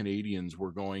we as Canadians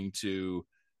were going to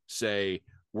say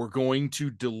we're going to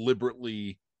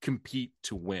deliberately compete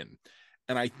to win.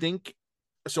 And I think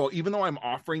so, even though I'm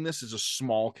offering this as a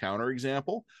small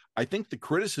counterexample, I think the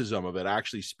criticism of it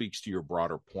actually speaks to your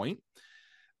broader point.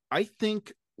 I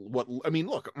think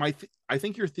look, I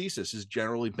think your thesis is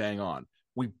generally bang on.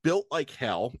 We built like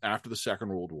hell after the Second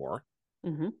World War,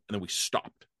 and then we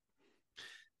stopped.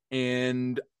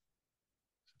 And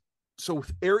so,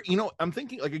 I'm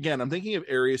thinking of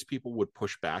areas people would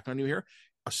push back on you here.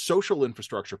 A social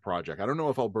infrastructure project. I don't know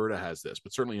if Alberta has this,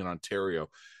 but certainly in Ontario,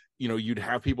 you'd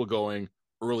have people going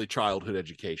early childhood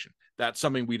education. That's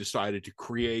something we decided to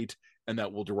create and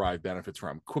that we'll derive benefits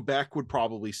from. Quebec would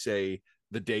probably say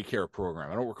the daycare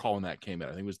program. I don't recall when that came in.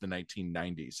 I think it was the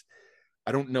 1990s.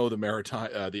 I don't know the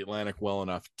Atlantic well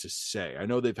enough to say. I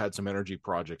know they've had some energy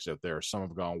projects out there. Some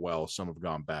have gone well, some have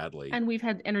gone badly. And we've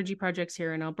had energy projects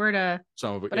here in Alberta.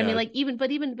 Some of it, but yeah. I mean, like even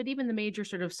the major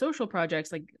sort of social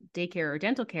projects like daycare or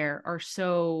dental care are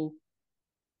so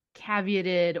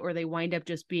caveated, or they wind up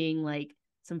just being like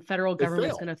some federal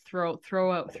government's going to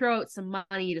throw out some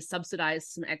money to subsidize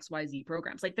some XYZ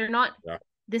programs. Like they're not. Yeah.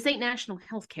 This ain't national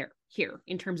health care here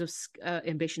in terms of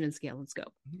ambition and scale and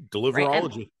scope.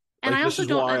 Deliverology. Right? And I also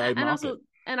don't.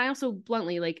 And I also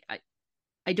bluntly, like,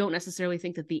 I don't necessarily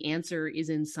think that the answer is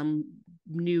in some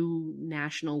new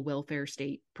national welfare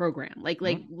state program. Like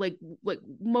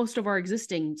most of our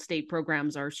existing state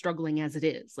programs are struggling as it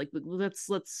is. Like,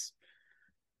 let's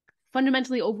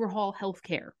fundamentally overhaul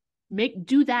healthcare.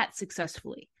 Do that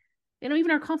successfully. Even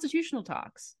our constitutional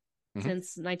talks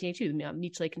since 1982,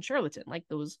 Meech Lake and Charlottetown, like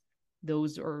those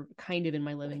are kind of in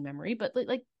my living memory, but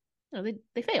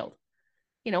they failed.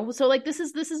 So like this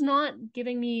is not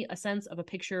giving me a sense of a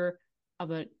picture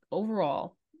of an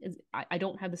overall. I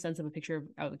don't have the sense of a picture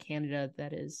of a Canada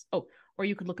that is. Or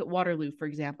you could look at Waterloo, for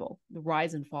example, the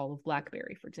rise and fall of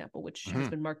BlackBerry, for example, which has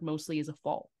been marked mostly as a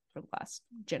fall for the last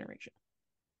generation.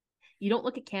 You don't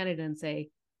look at Canada and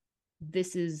say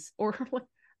this is, or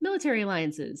military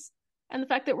alliances and the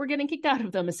fact that we're getting kicked out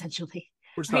of them essentially.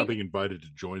 We're just not being invited to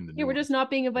join the new we're just not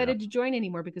being invited to join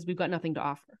anymore because we've got nothing to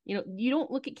offer. You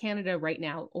don't look at Canada right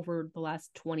now over the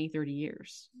last 20, 30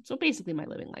 years. So basically my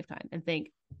living lifetime and think,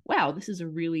 wow, this is a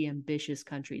really ambitious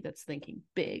country that's thinking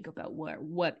big about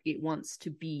what it wants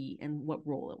to be and what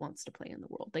role it wants to play in the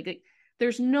world. Like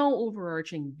there's no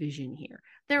overarching vision here.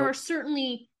 There are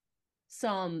certainly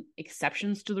some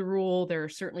exceptions to the rule. There are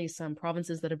certainly some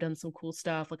provinces that have done some cool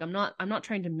stuff. Like I'm not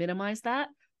trying to minimize that.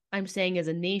 I'm saying as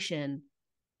a nation,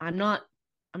 I'm not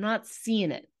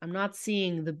seeing it. I'm not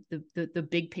seeing the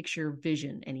big picture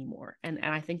vision anymore. And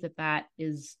I think that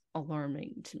is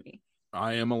alarming to me.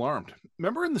 I am alarmed.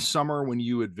 Remember in the summer when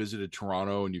you had visited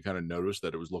Toronto and you kind of noticed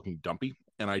that it was looking dumpy?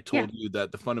 And I told you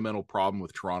that the fundamental problem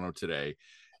with Toronto today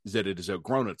is that it has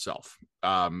outgrown itself.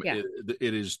 It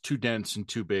is too dense and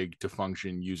too big to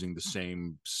function using the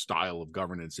same style of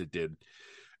governance it did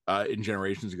in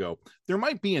generations ago. There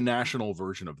might be a national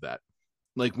version of that.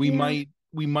 Like we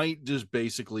might just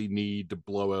basically need to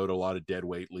blow out a lot of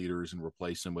deadweight leaders and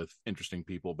replace them with interesting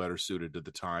people better suited to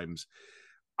the times.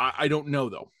 I don't know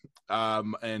though.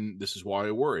 And this is why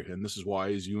I worry. And this is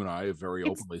why, as you and I have very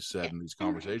openly said in these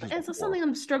conversations. And so something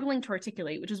I'm struggling to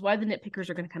articulate, which is why the nitpickers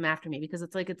are going to come after me, because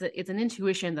it's like, it's an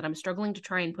intuition that I'm struggling to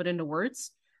try and put into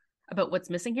words about what's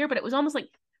missing here. But it was almost like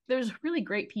there was a really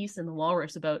great piece in the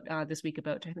Walrus about last week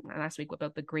about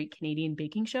the Great Canadian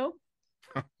Baking Show.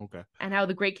 Okay. And how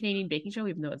the Great Canadian Baking Show,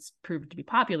 even though it's proved to be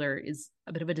popular, is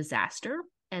a bit of a disaster.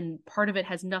 And part of it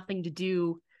has nothing to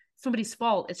do somebody's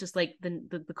fault. It's just like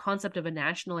the concept of a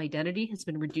national identity has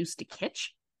been reduced to kitsch.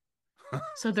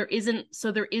 So there isn't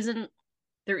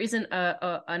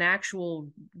an actual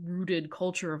rooted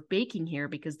culture of baking here,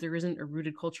 because there isn't a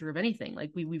rooted culture of anything.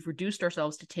 Like we've reduced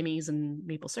ourselves to Timmy's and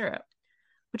maple syrup,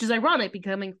 which is ironic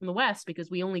coming from the West, because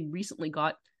we only recently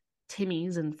got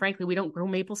Timmy's, and frankly, we don't grow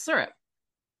maple syrup.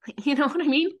 You know what I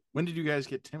mean? When did you guys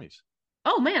get Timmy's?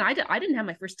 Oh man, I didn't have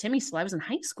my first Timmy's till I was in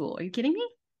high school. Are you kidding me?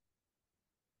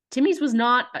 Timmy's was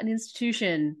not an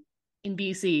institution in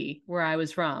BC where I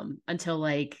was from until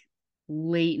like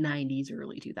late 90s,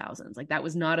 early 2000s. Like that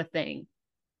was not a thing.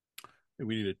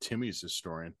 We need a Timmy's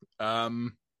historian. I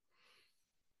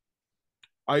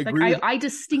agree. I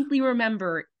distinctly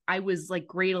remember I was like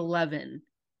grade 11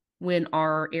 when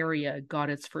our area got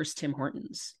its first Tim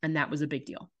Hortons, and that was a big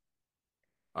deal.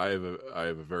 I have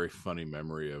a very funny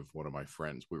memory of one of my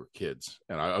friends. We were kids,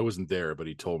 and I wasn't there, but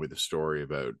he told me the story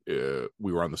about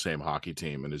we were on the same hockey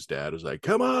team, and his dad was like,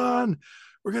 "Come on,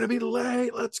 we're gonna be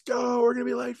late. Let's go. We're gonna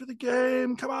be late for the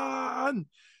game. Come on."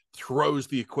 throws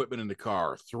the equipment in the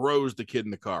car, throws the kid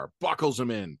in the car, buckles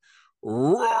him in,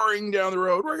 roaring down the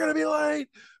road. We're gonna be late.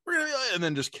 We're gonna be late, and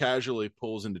then just casually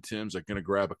pulls into Tim's. Like, gonna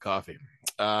grab a coffee.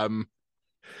 I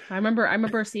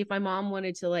remember see if my mom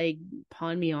wanted to like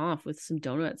pawn me off with some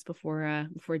donuts before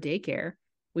daycare.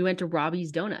 We went to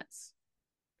Robbie's Donuts.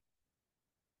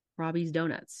 Robbie's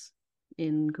Donuts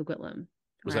in Coquitlam.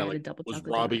 Was that like, was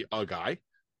Robbie a guy?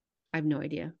 I have no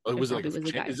idea. Was it like was a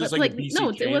guy. Is this like a BC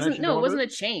no, chain it wasn't. No, it wasn't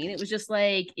about? a chain. It was just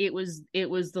like it was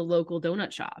the local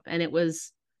donut shop, and it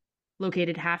was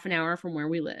located half an hour from where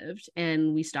we lived,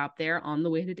 and we stopped there on the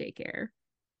way to daycare.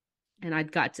 And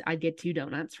I'd get 2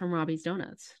 donuts from Robbie's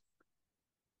Donuts.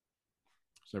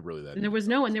 It's not really that. And there was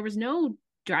no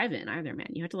drive-in either, man.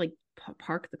 You had to like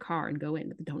park the car and go in.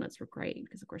 But the donuts were great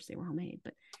because, of course, they were homemade.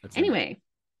 But anyway,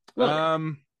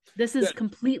 look, this is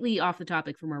completely off the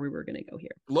topic from where we were going to go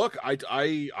here. Look,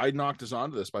 I knocked us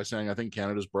onto this by saying I think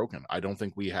Canada's broken. I don't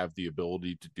think we have the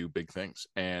ability to do big things.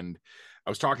 And I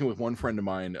was talking with one friend of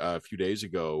mine a few days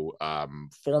ago,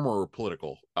 former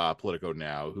Politico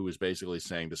now, who was basically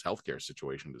saying this healthcare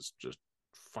situation is just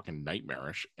fucking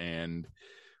nightmarish, and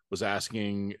was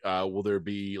asking, will there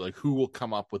be like, who will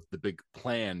come up with the big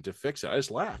plan to fix it? I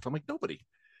just laughed. I'm like, nobody.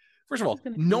 First of all,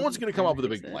 no one's going to come up with a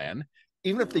big plan.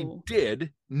 Even if they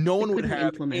did, no one would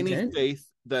have any faith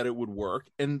that it would work.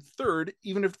 And third,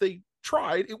 even if they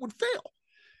tried, it would fail.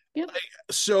 Yep.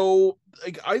 So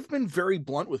I've been very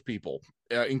blunt with people,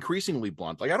 increasingly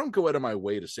blunt. Like, I don't go out of my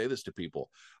way to say this to people,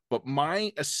 but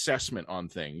my assessment on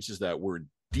things is that we're in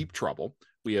deep trouble.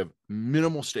 We have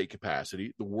minimal state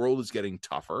capacity. The world is getting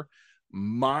tougher.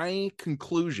 My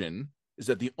conclusion is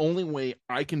that the only way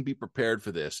I can be prepared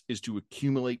for this is to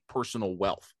accumulate personal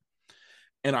wealth.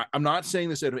 And I'm not saying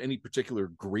this out of any particular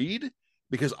greed,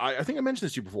 because I think I mentioned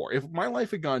this to you before. If my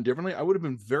life had gone differently, I would have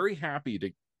been very happy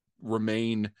to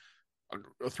remain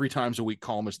a 3 times a week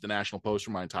columnist at the National Post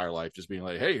for my entire life, just being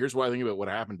like, hey, here's what I think about what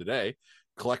happened today,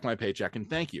 collect my paycheck, and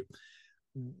thank you.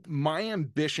 My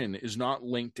ambition is not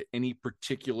linked to any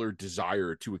particular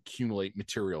desire to accumulate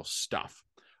material stuff.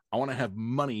 I want to have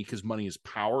money because money is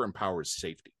power, and power is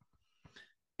safety.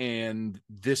 And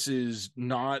this is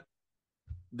not...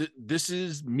 This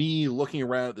is me looking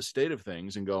around at the state of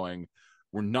things and going,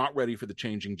 we're not ready for the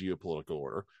changing geopolitical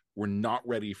order. We're not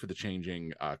ready for the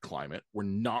changing climate. We're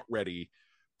not ready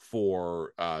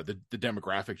for the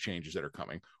demographic changes that are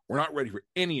coming. We're not ready for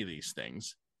any of these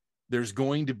things. There's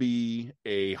going to be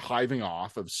a hiving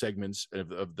off of segments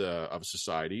of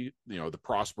society, the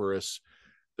prosperous,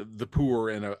 the poor,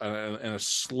 and a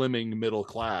slimming middle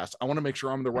class. I want to make sure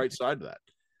I'm on the right side of that.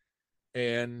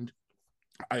 And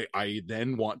I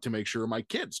then want to make sure my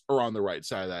kids are on the right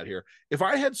side of that here. If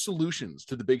I had solutions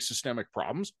to the big systemic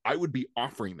problems, I would be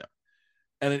offering them.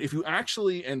 And if you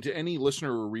actually, and to any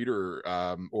listener or reader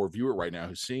or viewer right now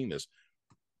who's seeing this,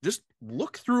 just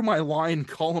look through my line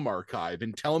column archive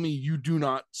and tell me you do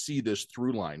not see this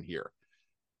through line here.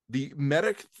 The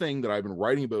medic thing that I've been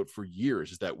writing about for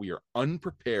years is that we are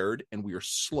unprepared and we are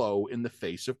slow in the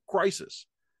face of crisis.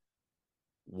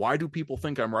 Why do people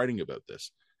think I'm writing about this?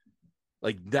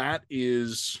 Like, that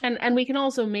is... And we can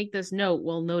also make this note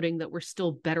while noting that we're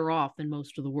still better off than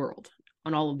most of the world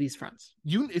on all of these fronts.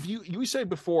 If you say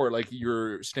before, like,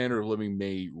 your standard of living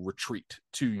may retreat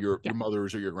to your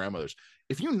mother's or your grandmother's.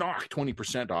 If you knock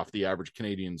 20% off the average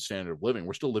Canadian standard of living,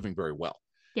 we're still living very well.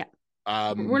 Yeah.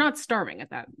 We're not starving at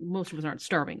that. Most of us aren't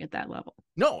starving at that level.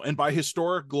 No, and by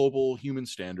historic global human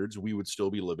standards, we would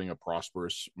still be living a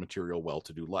prosperous, material,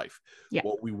 well-to-do life. Yeah.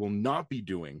 What we will not be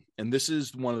doing, and this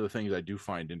is one of the things I do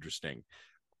find interesting,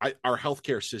 our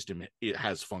healthcare system, it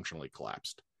has functionally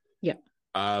collapsed. Yeah.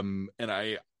 And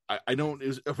I don't...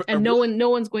 no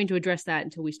one's going to address that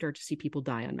until we start to see people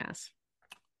die en masse.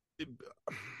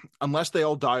 Unless they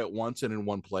all die at once and in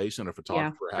one place, and a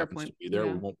photographer happens to be there,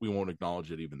 we won't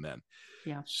acknowledge it even then.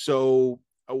 Yeah. So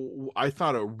I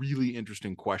thought a really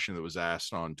interesting question that was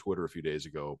asked on Twitter a few days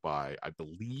ago by, I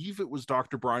believe it was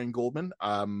Dr. Brian Goldman,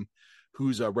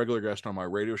 who's a regular guest on my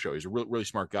radio show. He's a really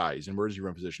smart guy. He's an emergency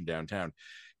room physician downtown.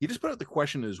 He just put out the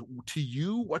question is, to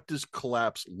you, what does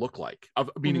collapse look like?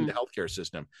 Meaning the healthcare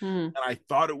system. And I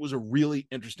thought it was a really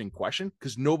interesting question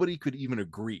because nobody could even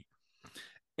agree.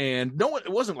 And no one,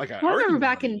 it wasn't like I remember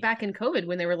back in COVID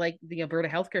when they were like, the Alberta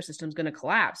healthcare system is going to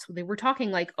collapse. They were talking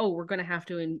like, oh, we're going to have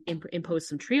to impose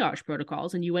some triage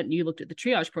protocols. And you went and you looked at the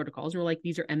triage protocols and were like,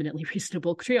 these are eminently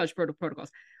reasonable triage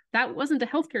protocols. That wasn't a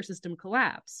healthcare system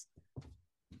collapse.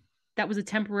 That was a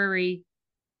temporary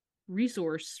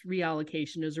resource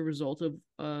reallocation as a result of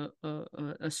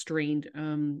a strained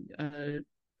ICU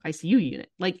unit.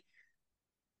 Like,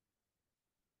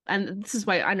 and this is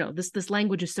why I know this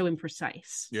language is so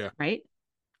imprecise. Yeah. Right.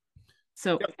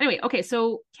 So anyway, okay.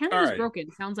 So Canada's right.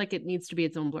 broken. Sounds like it needs to be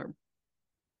its own blurb.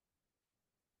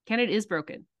 Canada is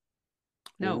broken.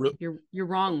 No, you're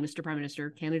wrong, Mr. Prime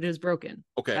Minister. Canada is broken.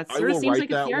 Okay, that sort of seems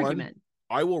like it's the argument.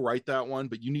 I will write that one,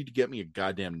 but you need to get me a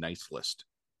goddamn nice list.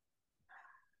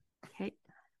 Okay.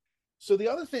 So the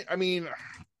other thing, I mean,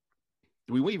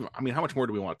 how much more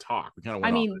do we want to talk? We kind of. I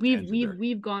mean,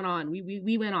 we've gone on.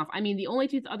 We went off. I mean, the only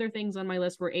two other things on my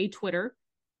list were A, Twitter,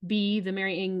 B, the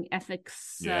Mary Ng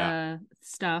ethics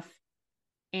stuff,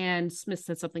 and Smith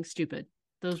said something stupid.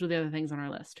 Those were the other things on our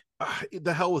list.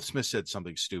 The hell with Smith said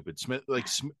something stupid. Smith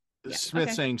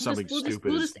saying something stupid.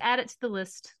 We'll just add it to the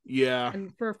list. Yeah,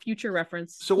 and for future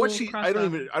reference. So I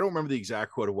don't remember the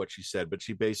exact quote of what she said, but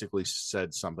she basically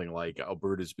said something like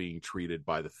Alberta's being treated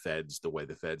by the feds the way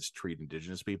the feds treat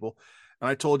Indigenous people. And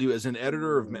I told you, as an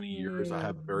editor of many years, I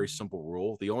have a very simple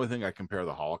rule: the only thing I compare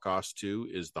the Holocaust to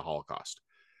is the Holocaust,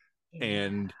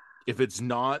 and if it's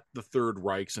not the Third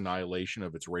Reich's annihilation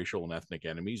of its racial and ethnic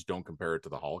enemies, don't compare it to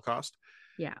the Holocaust.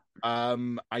 Yeah.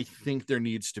 I think there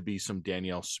needs to be some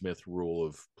Danielle Smith rule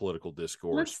of political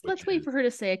discourse. Let's wait for her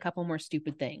to say a couple more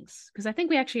stupid things, because I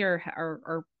think we actually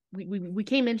we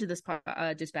came into this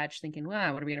dispatch thinking,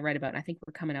 wow, what are we going to write about? And I think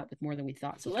we're coming out with more than we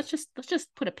thought. So let's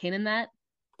just put a pin in that.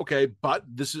 Okay, but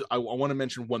I want to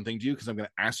mention one thing to you, because I'm going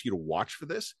to ask you to watch for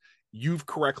this. You've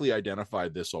correctly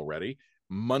identified this already.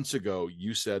 Months ago,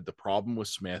 you said the problem with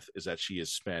Smith is that she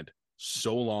has spent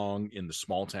so long in the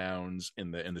small towns,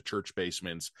 in the church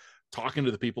basements, talking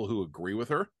to the people who agree with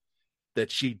her,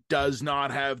 that she does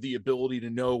not have the ability to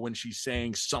know when she's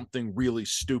saying something really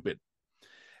stupid.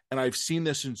 And I've seen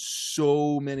this in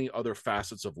so many other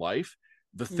facets of life.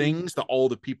 The things that all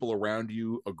the people around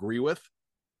you agree with,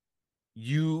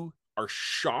 you are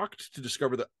shocked to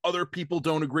discover that other people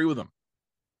don't agree with them.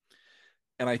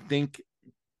 And I think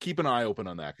keep an eye open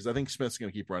on that, because I think Smith's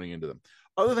going to keep running into them.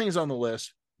 Other things on the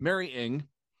list: Mary Ng.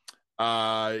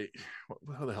 How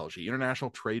the hell is she? International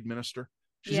Trade Minister.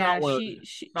 She's not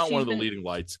one of the leading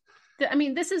lights. I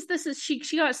mean, this is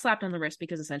she got slapped on the wrist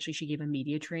because essentially she gave a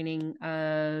media training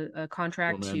a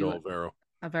contract to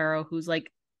Alvaro, who's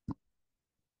like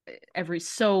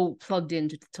so plugged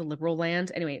into liberal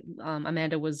land. Anyway,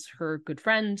 Amanda was her good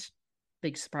friend.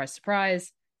 Big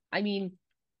surprise. I mean,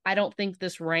 I don't think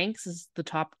this ranks as the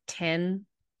top 10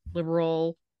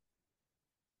 liberal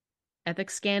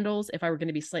ethics scandals. If I were going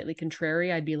to be slightly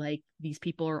contrary, I'd be like, these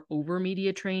people are over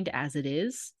media trained as it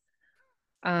is.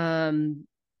 Obviously,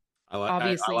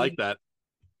 I like that.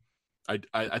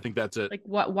 I think that's it. Like,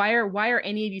 why are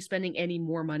any of you spending any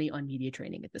more money on media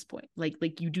training at this point?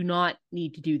 Like you do not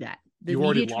need to do that. You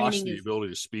already lost the ability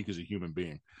to speak as a human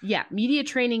being. Yeah, media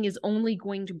training is only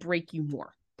going to break you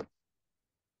more.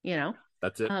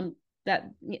 That's it.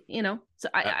 So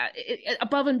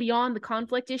above and beyond the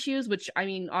conflict issues, which I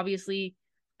mean, obviously,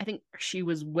 I think she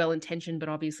was well intentioned, but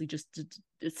obviously,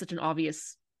 it's such an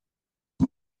obvious.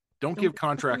 Don't give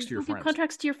contracts to your friends. Give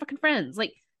contracts to your fucking friends,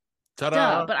 like. Ta-da.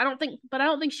 Duh, but I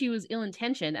don't think she was ill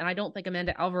intentioned, and I don't think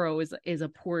Amanda Alvaro is a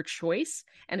poor choice.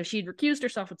 And if she'd recused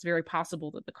herself, it's very possible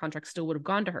that the contract still would have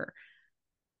gone to her.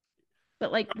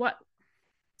 But like, what?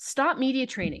 Stop media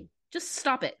training. Just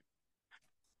stop it.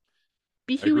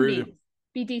 Be human beings.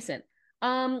 Be decent.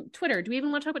 Twitter. Do we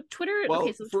even want to talk about Twitter? Well,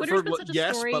 okay, so Twitter's been such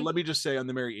a story. But let me just say on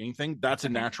the Mary Ng thing, that's a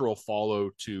natural follow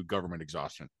to government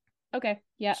exhaustion. Okay.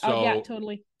 Yeah. Yeah.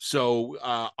 Totally. So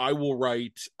I will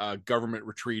write government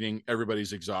retreating.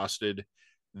 Everybody's exhausted.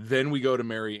 Then we go to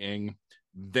Mary Ng.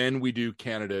 Then we do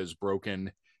Canada is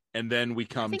broken, and then we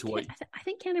come to what I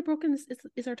think Canada broken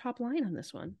is our top line on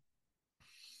this one.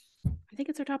 I think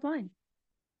it's our top line.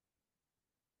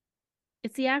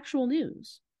 It's the actual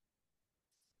news.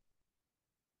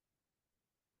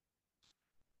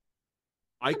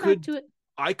 I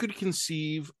could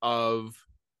conceive of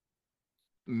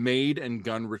Maid and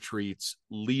gun retreats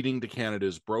leading to Canada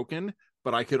is broken,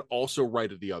 but I could also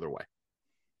write it the other way.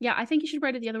 Yeah, I think you should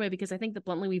write it the other way, because I think that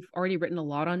bluntly we've already written a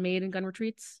lot on Maid and gun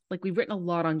retreats. Like, we've written a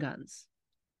lot on guns.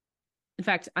 In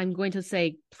fact, I'm going to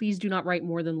say, please do not write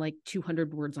more than like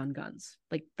 200 words on guns.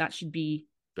 Like, that should be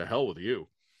the hell with you.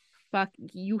 Fuck,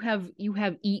 you have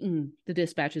eaten the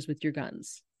dispatches with your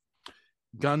guns.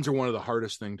 Guns are one of the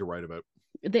hardest things to write about.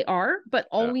 They are, but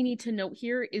all we need to note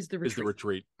here is the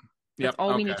retreat. That's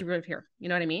all we need to write here. You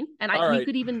know what I mean? And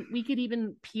we could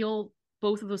even peel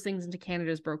both of those things into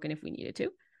Canada's broken if we needed to.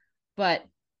 But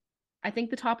I think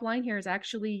the top line here is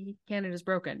actually Canada's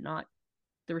broken, not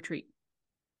the retreat.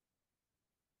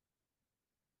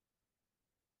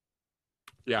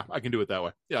 Yeah, I can do it that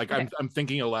way. Yeah, like Okay. I'm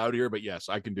thinking aloud here, but yes,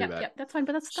 I can do that. Yeah, that's fine.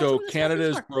 But that's So what this whole thing's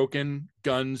Canada's for. broken,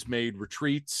 guns made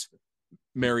retreats.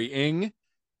 Mary Ing.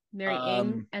 Mary Ing,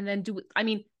 Um, and then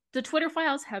the Twitter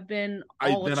files have been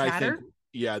all a I think chatter.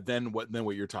 yeah, then what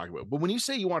you're talking about. But when you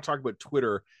say you want to talk about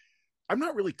Twitter, I'm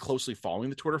not really closely following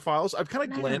the Twitter files. I've kind of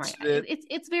Neither am I. glanced at it.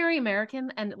 It's very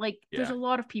American, and like there's Yeah. a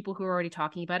lot of people who are already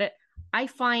talking about it. I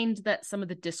find that some of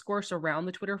the discourse around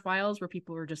the Twitter files, where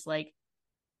people are just like,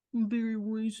 Barry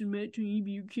Weiss and Matt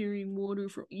Taibbi carrying water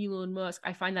from Elon Musk,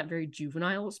 I find that very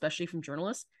juvenile, especially from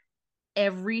journalists.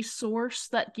 Every source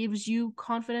that gives you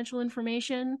confidential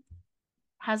information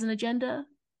has an agenda.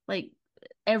 Like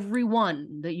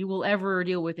everyone that you will ever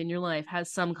deal with in your life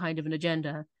has some kind of an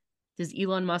agenda. Does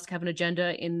Elon Musk have an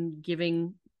agenda in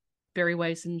giving Barry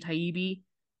Weiss and Taibbi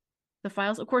the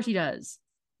files? Of course he does.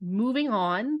 Moving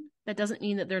on, that doesn't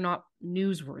mean that they're not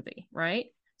newsworthy, right?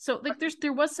 So like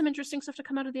there was some interesting stuff to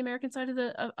come out of the American side of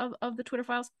the Twitter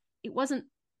files. It wasn't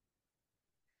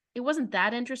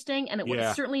that interesting, and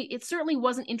Yeah. it certainly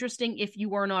wasn't interesting if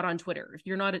you are not on Twitter, if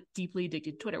you're not deeply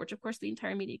addicted to Twitter, which of course the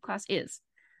entire media class is.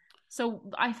 So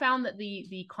I found that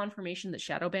the confirmation that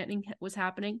shadow banning was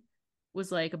happening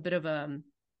was like a bit of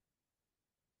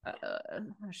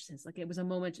like it was a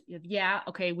moment of, yeah,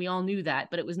 okay, we all knew that,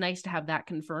 but it was nice to have that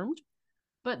confirmed.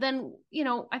 But then,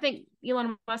 I think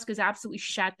Elon Musk has absolutely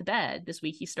shat the bed this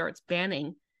week. He starts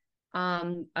banning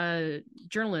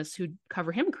journalists who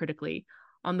cover him critically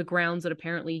on the grounds that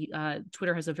apparently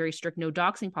Twitter has a very strict no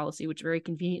doxing policy, which very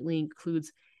conveniently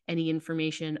includes any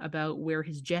information about where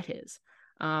his jet is.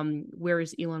 Where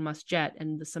is Elon Musk's jet,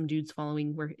 and some dudes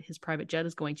following where his private jet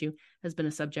is going to has been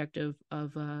a subject of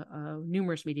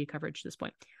numerous media coverage at this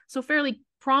point. So fairly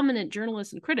prominent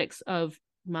journalists and critics of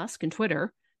Musk and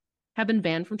Twitter have been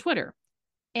banned from Twitter.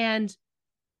 And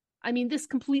I mean, this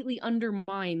completely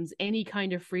undermines any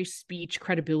kind of free speech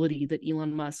credibility that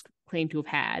Elon Musk claimed to have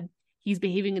had. He's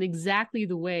behaving in exactly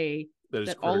the way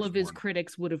that all of his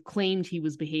critics would have claimed he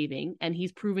was behaving, and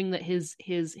he's proving that his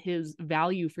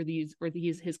value for these, or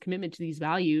his commitment to these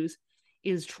values,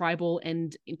 is tribal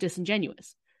and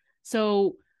disingenuous.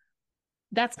 So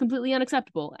that's completely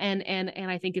unacceptable, and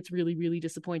I think it's really, really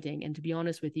disappointing. And to be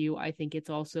honest with you, I think it's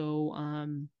also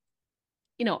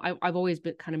I've always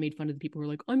been kind of made fun of the people who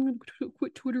are like, I'm going to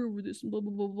quit Twitter over this and blah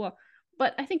blah blah blah.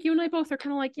 But I think you and I both are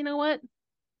kind of like, you know what?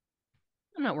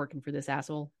 I'm not working for this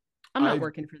asshole. I'm not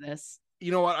working for this.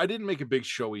 You know what? I didn't make a big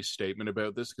showy statement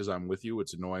about this because I'm with you.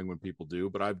 It's annoying when people do,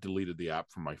 but I've deleted the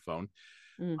app from my phone.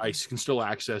 I can still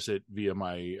access it via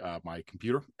my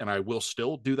computer, and I will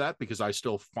still do that because I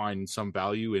still find some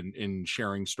value in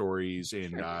sharing stories,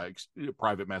 in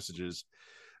private messages,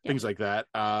 things like that.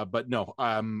 But no,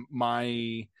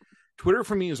 my Twitter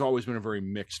for me has always been a very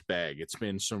mixed bag. It's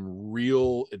been some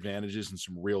real advantages and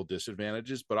some real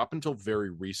disadvantages, but up until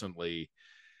very recently,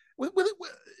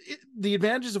 the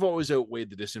advantages have always outweighed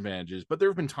the disadvantages, but there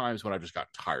have been times when I've just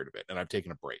got tired of it and I've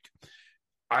taken a break.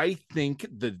 I think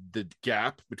the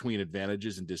gap between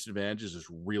advantages and disadvantages is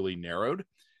really narrowed.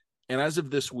 And as of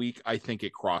this week, I think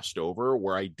it crossed over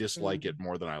where I dislike it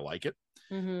more than I like it.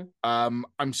 I'm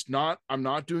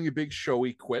not doing a big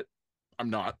showy quit. I'm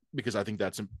not, because I think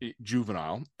that's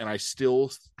juvenile. And I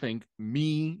still think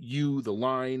me, you, the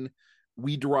line,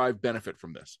 we derive benefit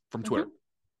from this, from Twitter.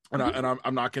 And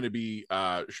I'm not going to be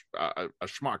a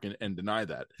schmuck and deny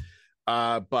that.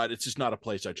 But it's just not a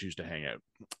place I choose to hang out.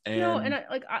 And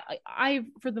I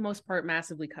for the most part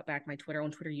massively cut back my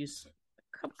Twitter use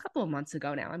a couple of months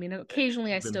ago now. I mean,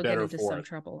 occasionally I still get into some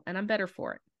trouble, and I'm better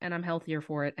for it, and I'm healthier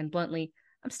for it. And bluntly,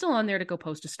 I'm still on there to go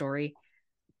post a story,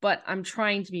 but I'm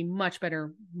trying to be much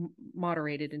better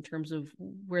moderated in terms of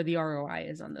where the ROI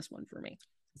is on this one for me.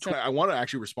 So I want to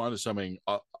actually respond to something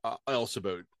else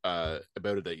about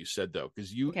it that you said, though,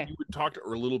 because you talked a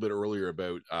little bit earlier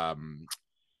about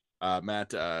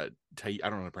Matt I don't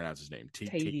know how to pronounce his name,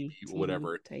 Taibbi,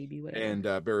 whatever, and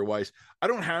Barry Weiss. I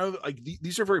don't have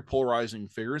these are very polarizing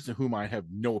figures to whom I have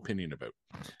no opinion about.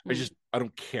 I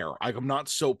don't care. I'm not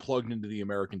so plugged into the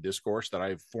American discourse that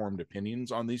I've formed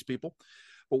opinions on these people.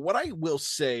 But what I will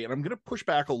say, and I'm going to push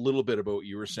back a little bit about what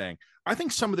you were saying, I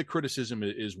think some of the criticism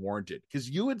is warranted, because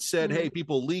you had said, hey,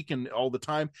 people leak and all the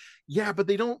time. Yeah, but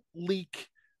they don't leak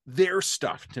their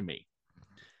stuff to me.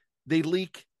 They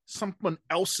leak someone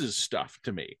else's stuff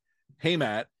to me. Hey,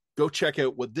 Matt, go check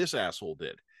out what this asshole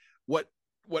did. What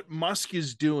Musk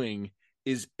is doing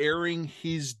is airing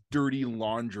his dirty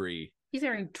laundry. He's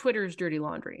airing Twitter's dirty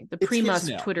laundry. The pre-Musk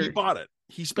Twitter. He bought it.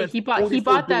 He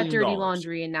bought that dirty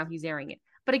laundry, and now he's airing it.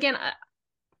 But again,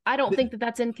 I don't think that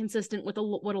that's inconsistent with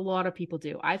what a lot of people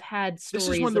do. I've had stories.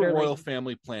 This is when the royal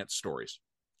family plants stories.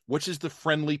 which is the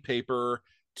friendly paper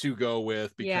to go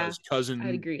with because cousin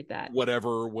I'd agree with that.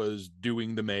 Whatever was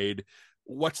doing the Maid.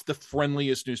 What's the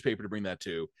friendliest newspaper to bring that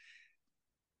to?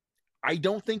 I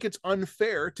don't think it's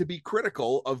unfair to be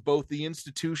critical of both the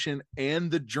institution and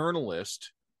the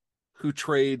journalist who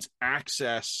trades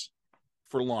access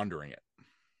for laundering it.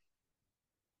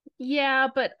 Yeah,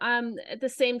 but at the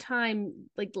same time,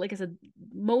 like I said,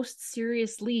 most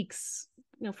serious leaks,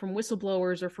 from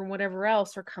whistleblowers or from whatever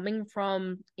else, are coming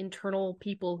from internal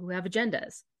people who have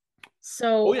agendas.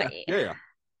 So yeah.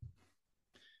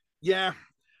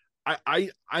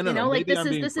 I don't know. Like maybe I'm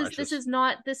being precious.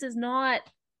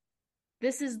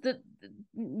 This is the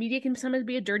media can sometimes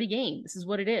be a dirty game. This is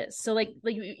what it is. So like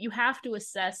you have to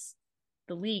assess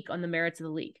the leak on the merits of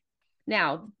the leak.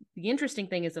 Now, the interesting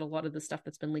thing is that a lot of the stuff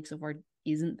that's been leaked so far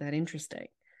isn't that interesting.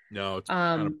 No, it's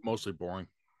kind of mostly boring.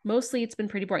 Mostly it's been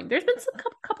pretty boring. There's been some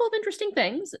couple of interesting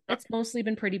things. It's mostly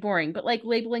been pretty boring. But like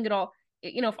labeling it all,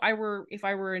 if I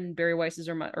were in Bari Weiss's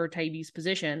or Taibbi's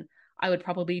position, I would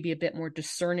probably be a bit more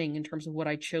discerning in terms of what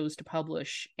I chose to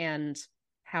publish and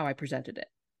how I presented it.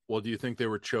 Well, do you think they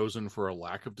were chosen for a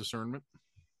lack of discernment?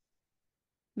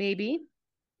 Maybe.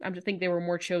 I think they were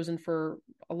more chosen for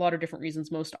a lot of different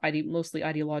reasons, mostly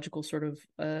ideological sort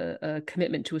of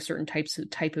commitment to a certain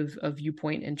type of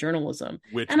viewpoint and journalism.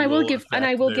 I will give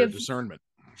discernment.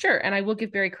 Sure, and I will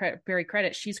give Bari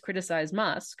credit. She's criticized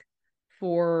Musk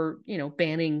for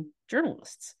banning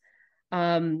journalists,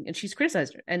 and she's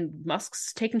criticized her, and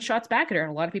Musk's taken shots back at her,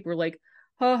 and a lot of people are like,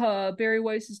 "Haha, Bari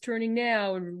Weiss is turning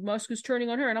now, and Musk is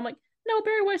turning on her," and I'm like, no,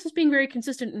 Bari Weiss is being very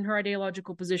consistent in her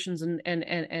ideological positions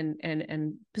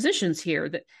and positions here.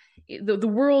 That the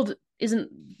world isn't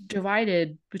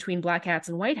divided between black hats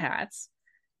and white hats.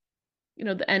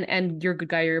 And you're a good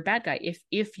guy or you're a bad guy.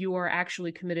 If you are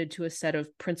actually committed to a set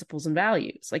of principles and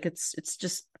values, like it's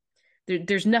just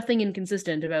there's nothing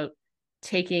inconsistent about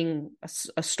taking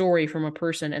a story from a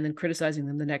person and then criticizing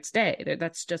them the next day.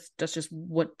 That's just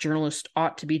what journalists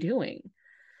ought to be doing.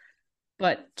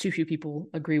 But too few people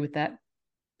agree with that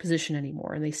position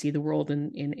anymore, and they see the world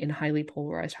in highly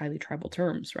polarized, highly tribal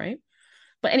terms, right?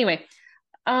 But anyway,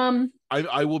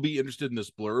 I will be interested in this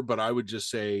blurb, but I would just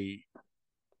say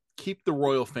keep the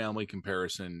royal family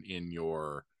comparison in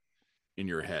your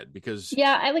head, because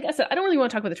like I said, I don't really want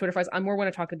to talk about the Twitter files. I more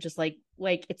want to talk just like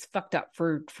it's fucked up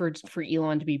for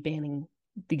Elon to be banning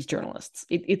these journalists.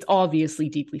 It's obviously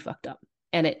deeply fucked up.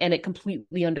 And it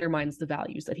completely undermines the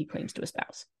values that he claims to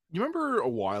espouse. You remember a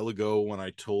while ago when I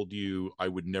told you I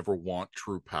would never want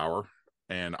true power,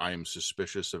 and I am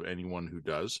suspicious of anyone who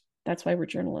does? That's why we're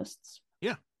journalists.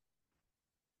 Yeah.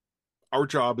 Our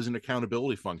job is an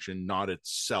accountability function, not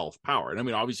itself power. And I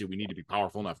mean, obviously, we need to be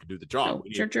powerful enough to do the job.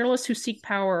 No, journalists who seek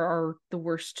power are the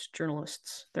worst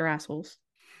journalists. They're assholes.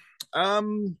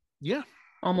 Yeah.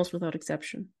 Almost without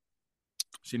exception.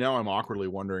 See, now I'm awkwardly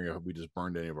wondering if we just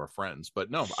burned any of our friends. But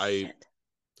no, I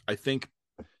think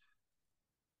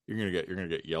you're gonna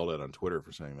get yelled at on Twitter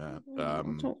for saying that.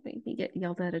 Don't make me get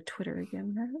yelled at Twitter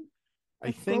again, man.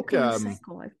 I've broken the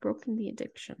cycle. I've broken the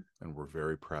addiction, and we're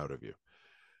very proud of you.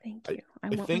 Thank you. I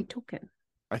want my token.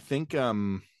 I think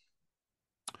when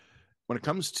it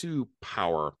comes to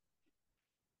power,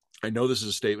 I know this is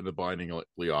a statement of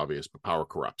blindingly obvious, but power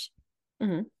corrupts,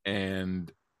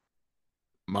 and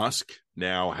Musk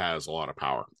now has a lot of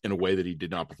power in a way that he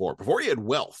did not before. Before he had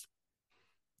wealth.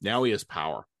 Now he has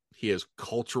power. He has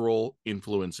cultural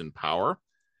influence and power.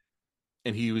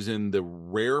 And he was in the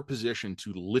rare position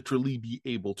to literally be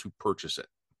able to purchase it.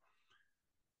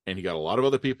 And he got a lot of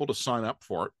other people to sign up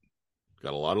for it.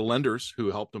 Got a lot of lenders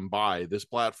who helped him buy this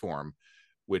platform,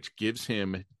 which gives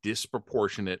him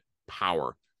disproportionate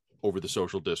power over the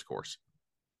social discourse.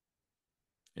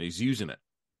 And he's using it.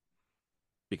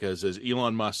 Because as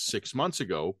Elon Musk 6 months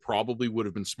ago probably would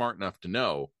have been smart enough to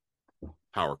know,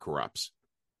 power corrupts.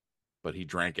 But he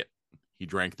drank it. He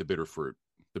drank the bitter fruit,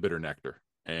 the bitter nectar.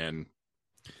 And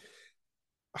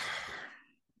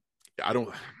I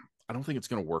don't think it's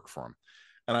going to work for him.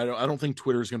 And I don't think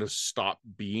Twitter is going to stop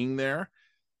being there.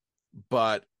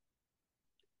 But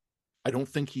I don't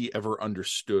think he ever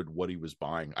understood what he was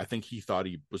buying. I think he thought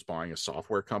he was buying a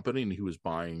software company and he was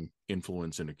buying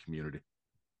influence in a community.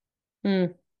 I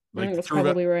think that's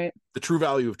probably right. The true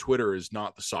value of Twitter is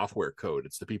not the software code.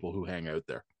 It's the people who hang out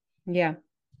there. Yeah,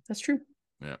 that's true.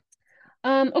 Yeah.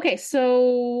 Okay,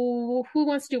 so who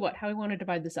wants to do what? How do we want to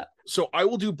divide this up? So I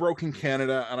will do Broken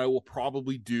Canada, and I will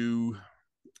probably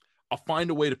I'll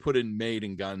find a way to put in Maid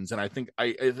and Guns. And I think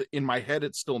in my head,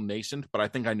 it's still nascent, but I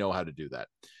think I know how to do that.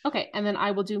 Okay. And then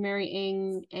I will do Mary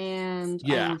Ng and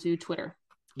I will do Twitter.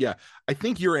 Yeah. I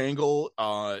think your angle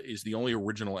is the only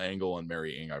original angle on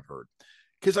Mary Ng I've heard.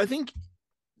 Because I think,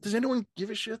 does anyone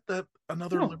give a shit that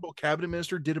another Liberal cabinet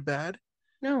minister did a bad?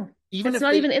 No.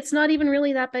 It's not even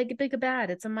really that big a bad.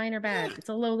 It's a minor bad. It's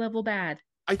a low level bad.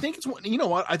 I think it's, you know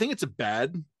what? I think it's a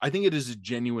bad. I think it is a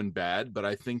genuine bad, but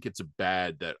I think it's a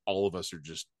bad that all of us are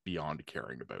just beyond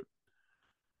caring about.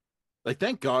 Like,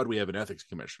 thank God we have an ethics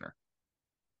commissioner.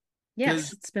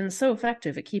 Yes, it's been so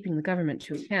effective at keeping the government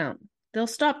to account. They'll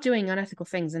stop doing unethical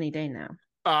things any day now.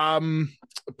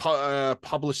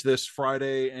 Publish this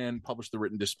Friday and publish the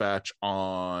written dispatch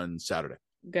on Saturday.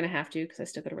 I'm gonna have to, because I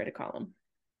still gotta write a column.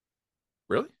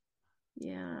 Really?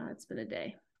 Yeah, it's been a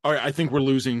day. All right, I think we're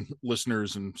losing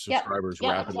listeners and subscribers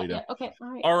rapidly now. Okay,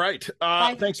 all right.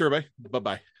 Thanks, everybody.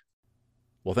 Bye-bye.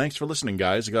 Well, thanks for listening,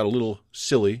 guys. It got a little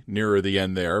silly nearer the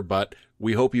end there, but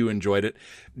we hope you enjoyed it.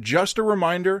 Just a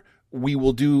reminder, we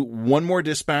will do one more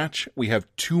dispatch. We have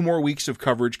 2 more weeks of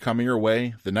coverage coming our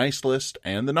way, the nice list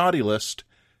and the naughty list,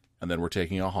 and then we're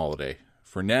taking a holiday.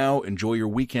 For now, enjoy your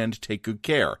weekend. Take good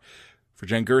care. For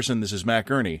Jen Gerson, this is Matt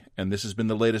Gurney, and this has been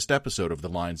the latest episode of the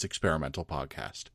Lines Experimental Podcast.